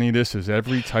 larceny. This is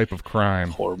every type of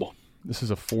crime. Horrible. This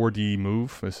is a 4D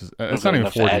move. This is it's not even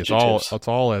 4D.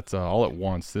 It's all at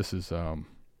once. This is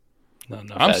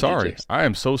I'm sorry. I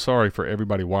am so sorry for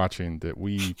everybody watching that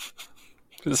we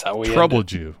this is how we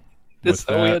troubled you. This is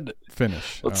how we ended.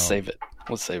 Finish. Let's save it.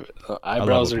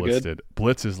 Eyebrows are good. Did.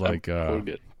 Blitz is like we're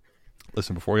good.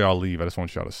 Listen, before y'all leave, I just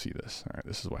want y'all to see this. All right,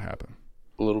 this is what happened.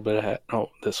 A little bit of hat. Oh,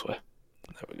 this way.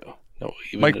 There we go. No,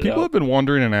 like people have been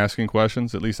wondering and asking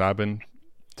questions. At least I've been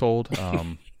told.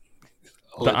 The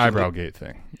eyebrow gate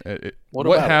thing.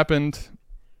 What happened?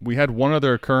 We had one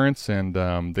other occurrence, and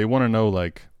they want to know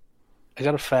like. I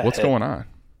got a fat. What's going on?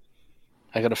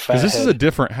 I got a fat. Because this is a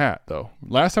different hat, though.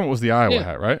 Last time it was the Iowa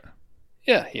hat, right?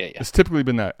 Yeah. It's typically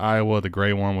been that Iowa, the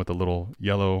gray one with the little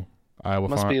yellow Iowa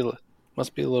font.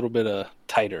 Must be a little bit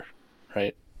tighter,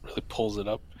 right? Really pulls it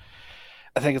up.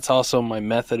 I think it's also my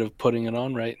method of putting it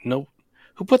on, right? No,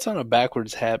 who puts on a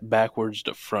backwards hat backwards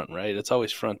to front, right? It's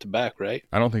always front to back, right?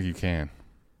 I don't think you can.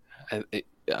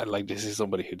 I'd like to see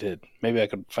somebody who did. Maybe I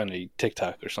could find a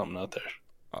TikTok or something out there.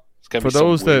 For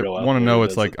those that want to know,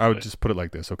 it's like I would just put it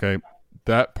like this, okay?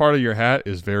 That part of your hat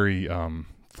is very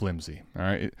flimsy, all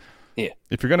right? Yeah.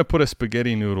 If you're going to put a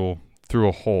spaghetti noodle through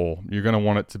a hole, you're going to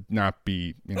want it to not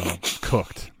be,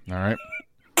 cooked, all right?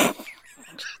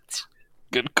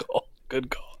 Good call.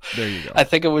 There you go. I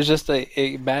think it was just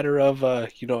a matter of,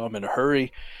 I'm in a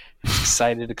hurry.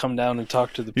 Excited to come down and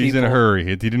talk to the people. He's in a hurry.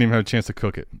 He didn't even have a chance to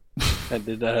cook it. I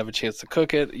did not have a chance to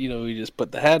cook it. We just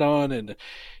put the hat on, and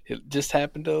it just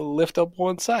happened to lift up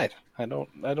one side. I don't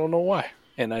know why.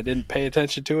 And I didn't pay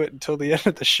attention to it until the end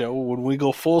of the show when we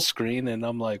go full screen, and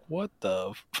I'm like, what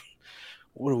are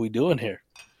we doing here?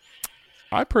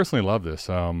 I personally love this.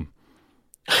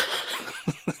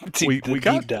 we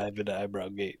got deep dive into eyebrow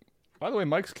gate. By the way,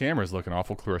 Mike's camera is looking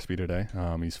awful crispy today.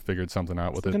 He's figured something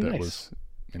out with it that was,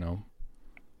 a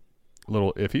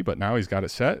little iffy, but now he's got it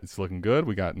set. It's looking good.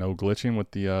 We got no glitching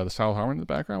with the solid harmony in the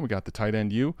background. We got the tight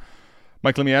end U.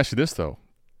 Mike, let me ask you this though: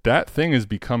 that thing is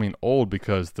becoming old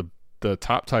because the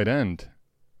top tight end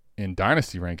in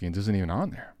Dynasty rankings isn't even on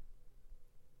there.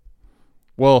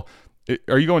 Well,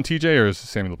 are you going TJ or is it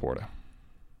Sammy Laporta?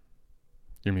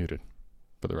 You're muted,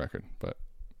 for the record, but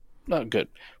not good.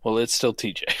 Well, it's still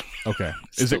TJ. Okay,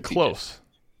 is it close?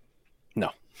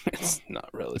 No, it's not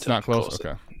really. It's not close.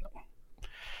 Okay. No.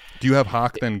 Do you have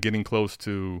Hawk then getting close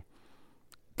to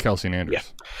Kelsey and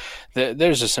Andrews? Yeah.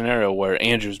 There's a scenario where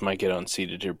Andrews might get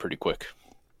unseated here pretty quick.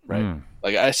 Right.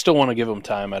 Like I still want to give him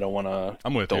time. I don't want to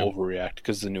overreact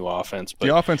because the new offense. But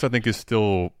the offense, I think, is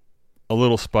still a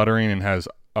little sputtering and has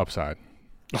upside.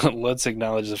 Let's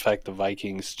acknowledge the fact the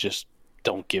Vikings just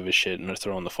don't give a shit and they're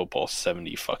throwing the football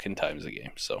 70 fucking times a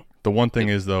game. So the one thing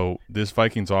is though, this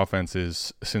Vikings offense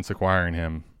is, since acquiring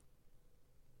him,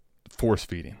 force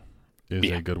feeding is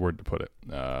a good word to put it.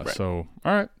 Right. So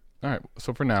all right.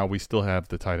 So for now, we still have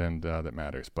the tight end that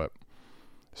matters, but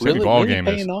Sammy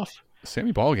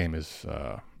Ballgame is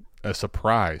a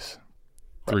surprise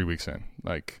 3 weeks in.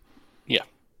 Like, yeah,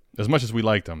 as much as we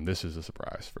liked him, this is a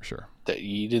surprise for sure. That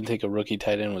you didn't think a rookie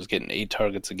tight end was getting 8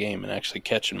 targets a game and actually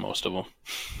catching most of them.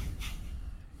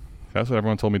 That's what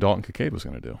everyone told me Dalton Kincaid was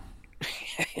going to do.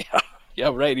 Yeah,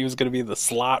 right. He was going to be the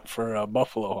slot for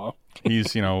Buffalo, huh?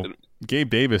 He's,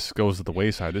 Gabe Davis goes to the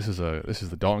wayside. This is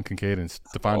the Dalton Kincaid and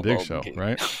Stephon Diggs show,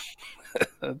 right?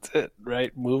 That's it,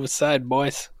 right? Move aside,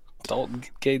 boys. Dalton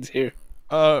Kincaid's here.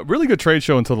 Really good trade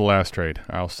show until the last trade,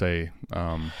 I'll say.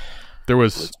 There There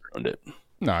was ruined it.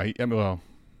 No, I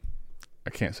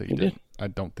can't say he did. I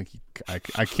don't think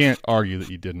I can't argue that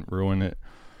he didn't ruin it.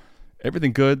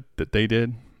 Everything good that they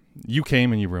did, you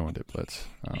came and you ruined it, Blitz.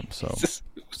 It's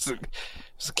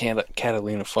a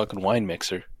Catalina fucking wine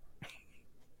mixer.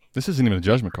 This isn't even a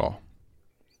judgment call.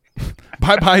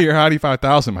 Bye your Hottie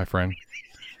 5000, my friend.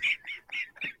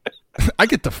 I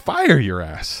get to fire your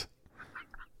ass.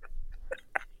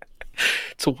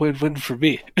 It's a win-win for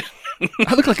me.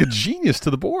 I look like a genius to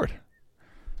the board.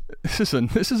 This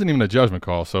isn't even a judgment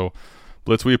call. So,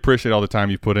 Blitz, we appreciate all the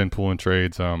time you put in pulling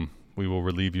trades. We will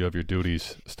relieve you of your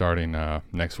duties starting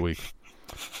next week.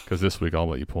 Because this week I'll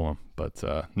let you pull them, but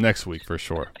next week for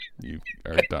sure you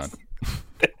are done.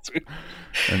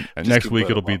 and next week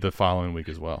it'll be the following week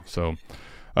as well. So,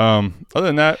 other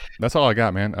than that, that's all I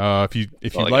got, man. If you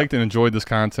liked and enjoyed this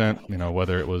content,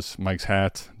 whether it was Mike's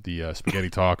hat, the spaghetti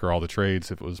talk, or all the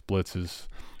trades, if it was Blitz's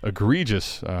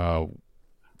egregious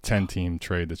 10-team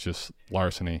trade that's just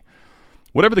larceny,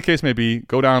 whatever the case may be,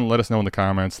 go down and let us know in the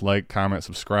comments. Like, comment,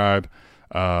 subscribe.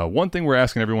 One thing we're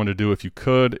asking everyone to do, if you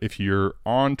could, if you're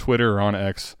on Twitter or on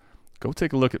X, go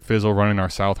take a look at Fizzle running our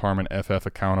South Harmon FF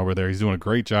account over there. He's doing a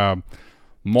great job.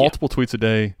 Multiple tweets a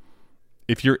day.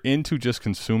 If you're into just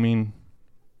consuming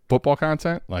football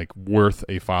content, worth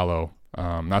a follow.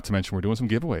 Not to mention we're doing some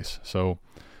giveaways. So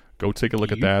go take a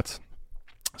look at that.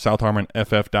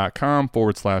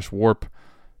 SouthHarmonFF.com/warp.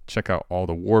 Check out all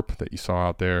the warp that you saw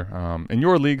out there. In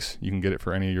your leagues, you can get it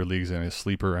for any of your leagues in a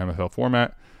sleeper MFL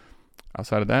format.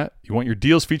 Outside of that, you want your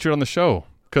deals featured on the show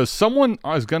because someone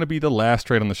is going to be the last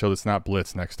trade on the show that's not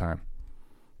Blitz next time.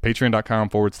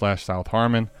 Patreon.com/South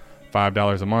Harmon.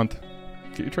 $5 a month.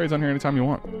 Get your trades on here anytime you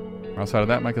want. Outside of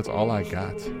that, Mike, that's all I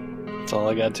got. That's all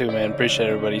I got too, man. Appreciate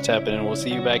everybody tapping in. We'll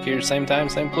see you back here same time,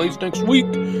 same place next week.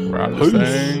 We're out of this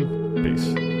thing.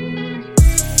 Peace.